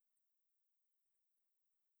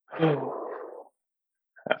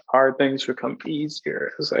 Hard things become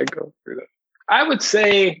easier as I go through them. I would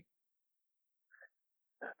say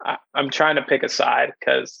I'm trying to pick a side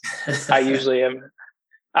because I usually am.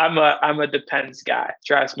 I'm a depends guy.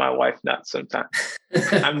 Drives my wife nuts sometimes.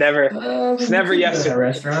 I'm never. It's never yes or no.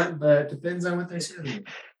 Restaurant, but depends on what they serve you.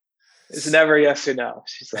 It's never yes or no.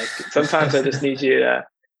 She's like, sometimes I just need you to.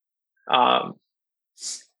 I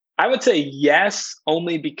would say yes,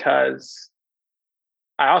 only because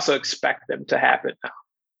I also expect them to happen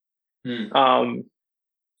now.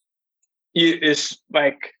 It's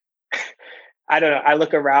like, I don't know. I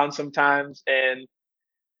look around sometimes and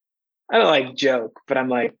I don't like joke, but I'm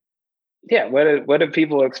like, yeah, what do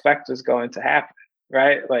people expect is going to happen?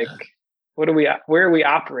 Right? Like, where are we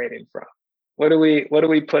operating from? What do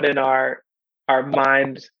we put in our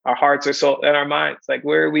mind, our hearts, our soul, and our minds? Like,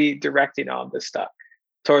 where are we directing all this stuff?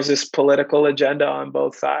 Towards this political agenda on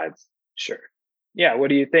both sides? Sure. Yeah. What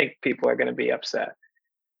do you think people are going to be upset?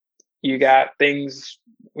 You got things,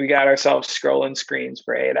 we got ourselves scrolling screens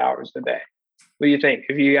for 8 hours a day. What do you think?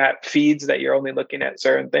 If you got feeds that you're only looking at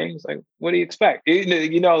certain things, like, what do you expect?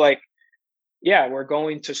 You know, like, yeah, we're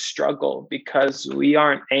going to struggle because we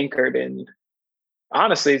aren't anchored in,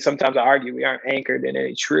 honestly, sometimes I argue we aren't anchored in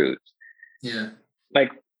any truth. Yeah.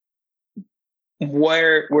 Like,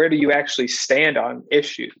 where do you actually stand on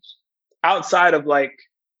issues outside of like,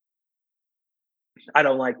 I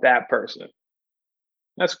don't like that person.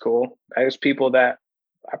 That's cool. There's people that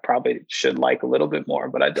I probably should like a little bit more,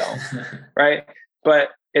 but I don't. Right. But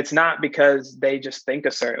it's not because they just think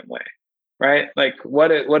a certain way. Right. Like,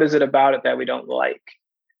 what is it about it that we don't like?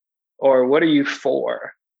 Or what are you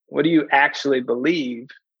for? What do you actually believe?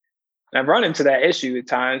 And I've run into that issue at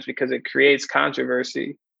times because it creates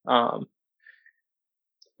controversy, where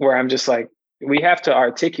I'm just like, we have to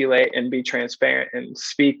articulate and be transparent and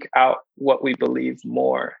speak out what we believe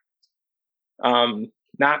more.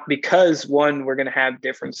 Not because we're going to have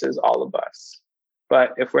differences, all of us,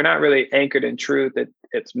 but if we're not really anchored in truth,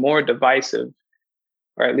 it's more divisive,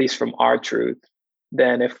 or at least from our truth,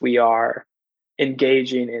 than if we are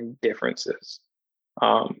engaging in differences.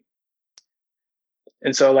 And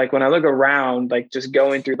so like, when I look around, like just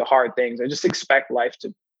going through the hard things, I just expect life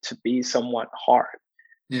to be somewhat hard.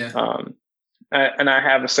 Yeah. And I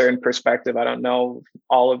have a certain perspective. I don't know if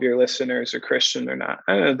all of your listeners are Christian or not.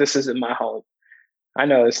 I don't know. This isn't my home. I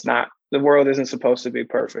know it's not. The world isn't supposed to be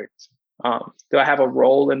perfect. Do I have a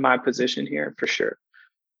role in my position here? For sure.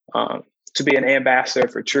 To be an ambassador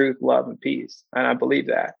for truth, love, and peace. And I believe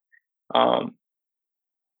that.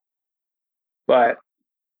 But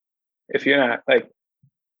if you're not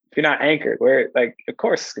anchored, of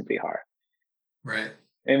course it's gonna be hard. Right.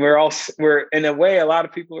 And we're in a way, a lot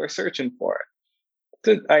of people are searching for it.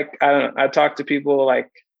 like, I don't know. I talk to people like,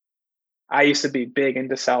 I used to be big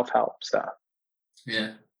into self-help stuff.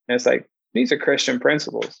 Yeah. And it's like, these are Christian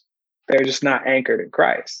principles. They're just not anchored in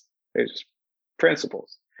Christ. They're just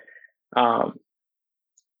principles.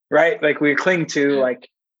 Right? Like we cling to like,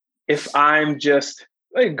 if I'm just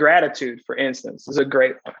like gratitude, for instance, is a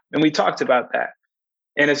great one. And we talked about that.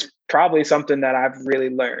 And it's probably something that I've really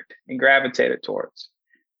learned and gravitated towards.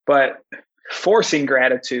 But forcing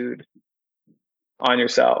gratitude on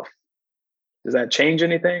yourself, does that change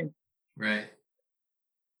anything? Right.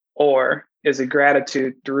 Or is it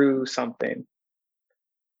gratitude through something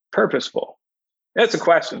purposeful? That's a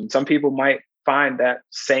question. Some people might find that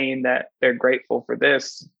saying that they're grateful for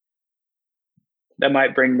this, that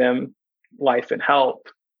might bring them life and help.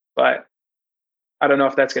 But I don't know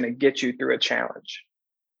if that's going to get you through a challenge.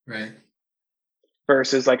 Right.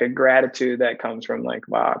 Versus like a gratitude that comes from like,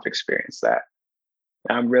 wow, I've experienced that.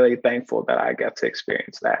 I'm really thankful that I get to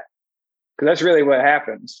experience that. Because that's really what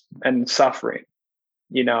happens. And suffering,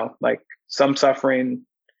 you know, like some suffering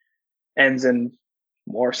ends in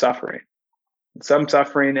more suffering. Some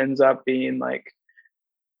suffering ends up being like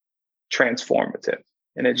transformative,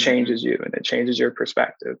 and it changes you and it changes your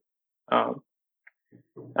perspective. I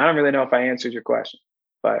don't really know if I answered your question,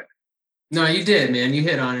 but. No, you did, man. You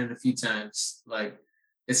hit on it a few times. Like,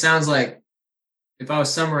 it sounds like if I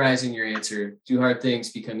was summarizing your answer, do hard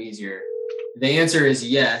things become easier? The answer is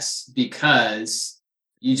yes, because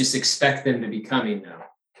you just expect them to be coming now.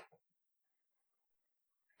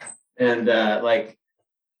 And like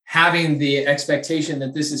having the expectation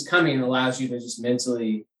that this is coming allows you to just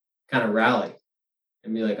mentally kind of rally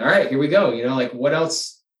and be like, all right, here we go. You know, like what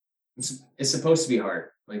else? It's supposed to be hard.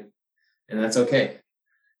 Like, and that's okay.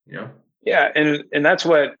 You know? Yeah. And that's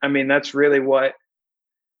what, I mean, that's really what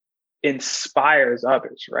inspires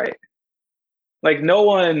others, right? Like no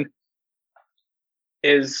one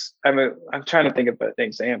is, I'm trying to think of an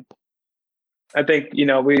example. I think, you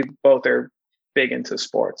know, we both are big into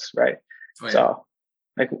sports, right? Oh, yeah. So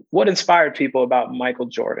like what inspired people about Michael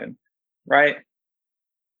Jordan, right?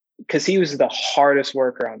 Because he was the hardest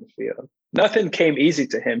worker on the field. Nothing came easy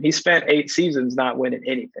to him. He spent 8 seasons not winning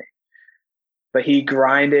anything, but he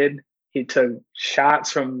grinded. He took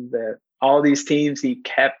shots from all these teams. He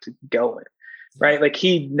kept going, right? Like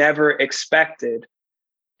he never expected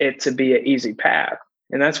it to be an easy path.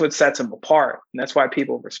 And that's what sets him apart. And that's why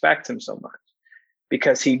people respect him so much,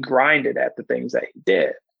 because he grinded at the things that he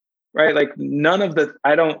did, right? Like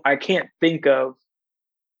I can't think of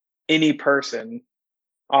any person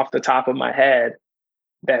off the top of my head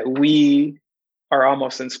that we are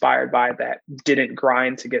almost inspired by that didn't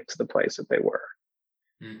grind to get to the place that they were.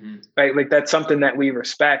 Mm-hmm. Right? Like that's something that we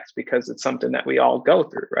respect because it's something that we all go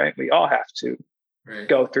through, right? We all have to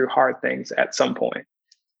go through hard things at some point.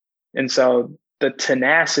 And so the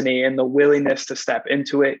tenacity and the willingness to step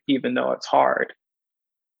into it, even though it's hard,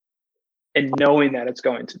 and knowing that it's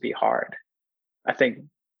going to be hard, I think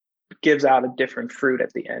gives out a different fruit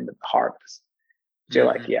at the end of the harvest. So you're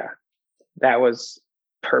like, yeah, that was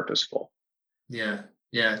purposeful. Yeah,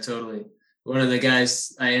 totally. One of the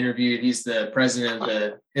guys I interviewed, he's the president of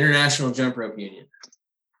the International Jump Rope Union.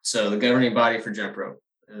 So the governing body for jump rope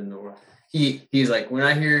in the world. He's like, when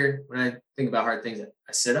I think about hard things,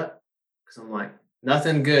 I sit up because I'm like,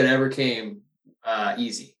 nothing good ever came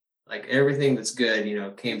easy. Like everything that's good, you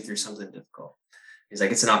know, came through something difficult. He's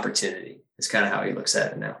like, it's an opportunity. It's kind of how he looks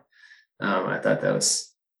at it now. I thought that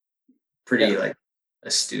was pretty like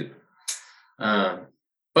astute.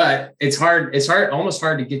 But it's hard, almost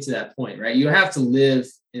hard to get to that point, right? You have to live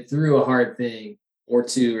through a hard thing or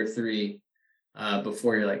 2 or 3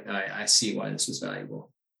 before you're like, I see why this was valuable.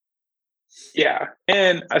 Yeah.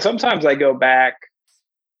 And sometimes I go back,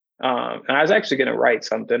 and I was actually going to write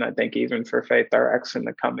something, I think, even for Faith RX in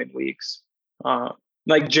the coming weeks.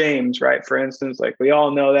 Like James, right? For instance, like we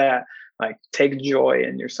all know that, like, take joy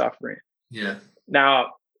in your suffering. Yeah.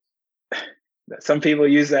 Now, some people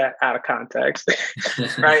use that out of context,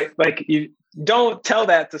 right? Like you don't tell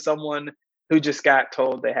that to someone who just got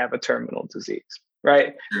told they have a terminal disease,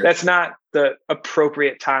 right? Sure. That's not the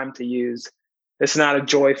appropriate time to use. It's not a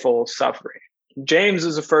joyful suffering. James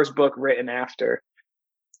is the first book written after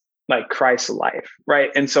like Christ's life, right?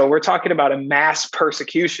 And so we're talking about a mass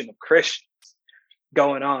persecution of Christians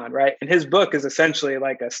going on, right? And his book is essentially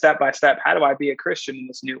like a step-by-step, how do I be a Christian in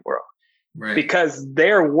this new world? Right. Because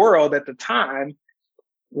their world at the time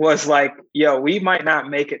was like, yo, we might not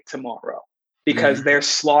make it tomorrow because they're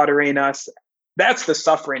slaughtering us. That's the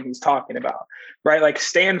suffering he's talking about, right? Like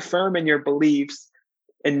stand firm in your beliefs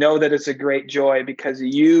and know that it's a great joy because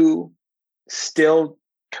you still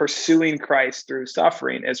pursuing Christ through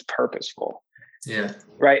suffering is purposeful. Yeah.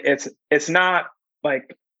 Right. It's not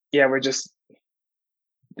like, yeah,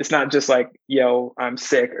 it's not just like, yo, I'm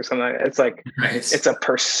sick or something like that. It's like, Right. it's a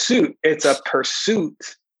pursuit. It's a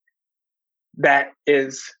pursuit that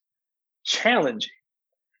is challenging.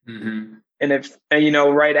 Mm-hmm.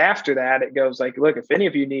 And right after that, it goes like, look, if any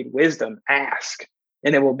of you need wisdom, ask,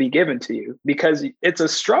 and it will be given to you, because it's a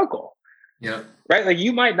struggle. Yeah. Right. Like,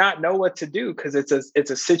 you might not know what to do because it's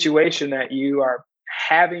a situation that you are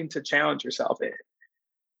having to challenge yourself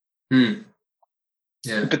in.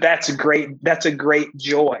 Yeah. But that's a great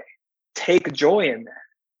joy. Take joy in that,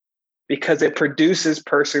 because it produces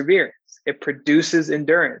perseverance. It produces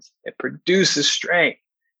endurance. It produces strength.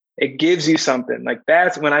 It gives you something. Like,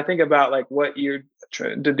 that's when I think about like what you're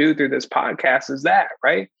trying to do through this podcast is that,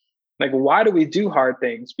 right? Like, why do we do hard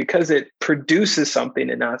things? Because it produces something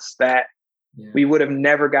in us that we would have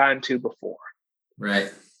never gotten to before.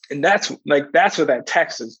 Right. And that's what that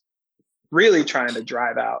text is really trying to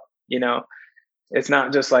drive out. It's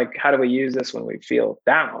not just like, how do we use this when we feel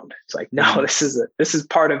down? It's like, no, this is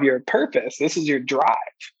part of your purpose. This is your drive.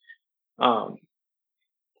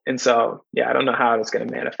 And so, yeah, I don't know how it's going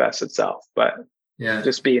to manifest itself, but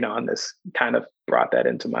just being on this kind of brought that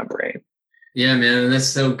into my brain. Yeah, man. That's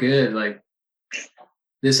so good. Like,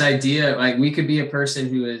 this idea, like, we could be a person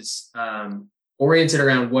who is oriented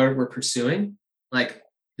around what we're pursuing. Like,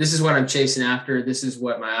 this is what I'm chasing after. This is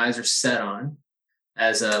what my eyes are set on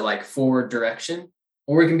as a like forward direction.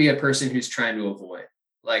 Or we can be a person who's trying to avoid.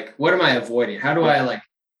 Like, what am I avoiding? How do I like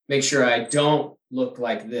make sure I don't look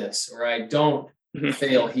like this, or I don't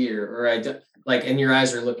fail here, or I don't like, and your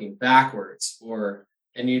eyes are looking backwards,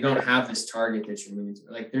 and you don't have this target that you're moving to.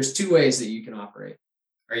 Like, there's two ways that you can operate.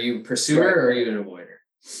 Are you a pursuer or are you an avoider?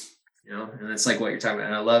 And that's like what you're talking about.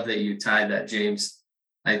 And I love that you tied that James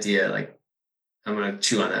idea. Like, I'm going to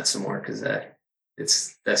chew on that some more, because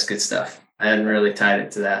that's good stuff. I hadn't really tied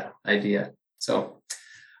it to that idea. So, all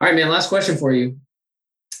right, man, last question for you.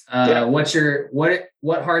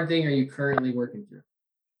 What hard thing are you currently working through?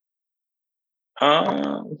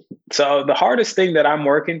 So the hardest thing that I'm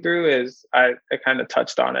working through is, I kind of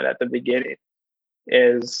touched on it at the beginning,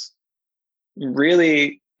 is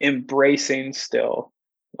really embracing still,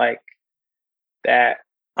 like, that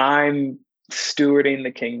I'm stewarding the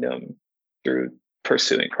kingdom through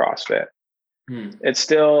pursuing CrossFit. It's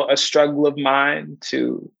still a struggle of mine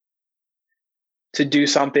to do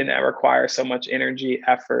something that requires so much energy,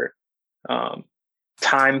 effort,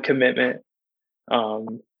 time commitment.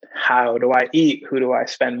 How do I eat? Who do I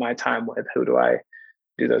spend my time with? Who do I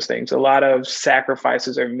do those things? A lot of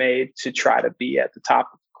sacrifices are made to try to be at the top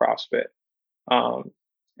of CrossFit.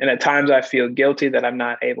 And at times I feel guilty that I'm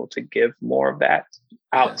not able to give more of that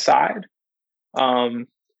outside.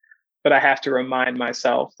 But I have to remind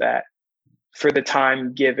myself that for the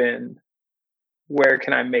time given, where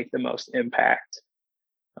can I make the most impact?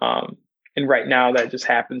 And right now that just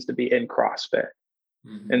happens to be in CrossFit.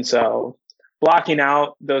 And so blocking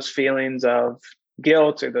out those feelings of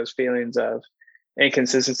guilt, or those feelings of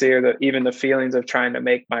inconsistency, or even the feelings of trying to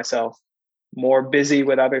make myself more busy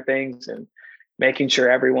with other things, and making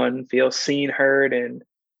sure everyone feels seen, heard, and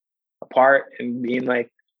a part, and being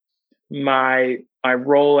like, my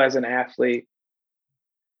role as an athlete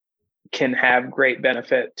can have great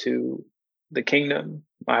benefit to the kingdom,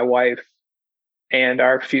 my wife, and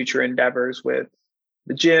our future endeavors with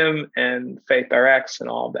the gym and Faith RX and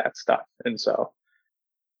all of that stuff. And so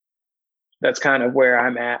that's kind of where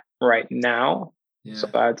I'm at right now. So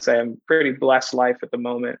I'd say I'm pretty blessed life at the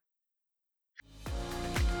moment.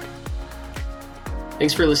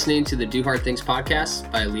 Thanks for listening to the Do Hard Things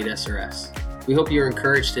podcast by Elite SRS. We hope you're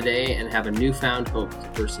encouraged today and have a newfound hope to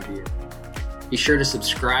persevere. Be sure to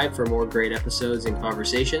subscribe for more great episodes and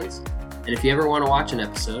conversations. And if you ever want to watch an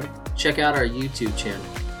episode, check out our YouTube channel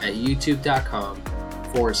at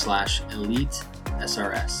youtube.com/Elite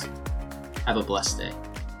SRS. Have a blessed day.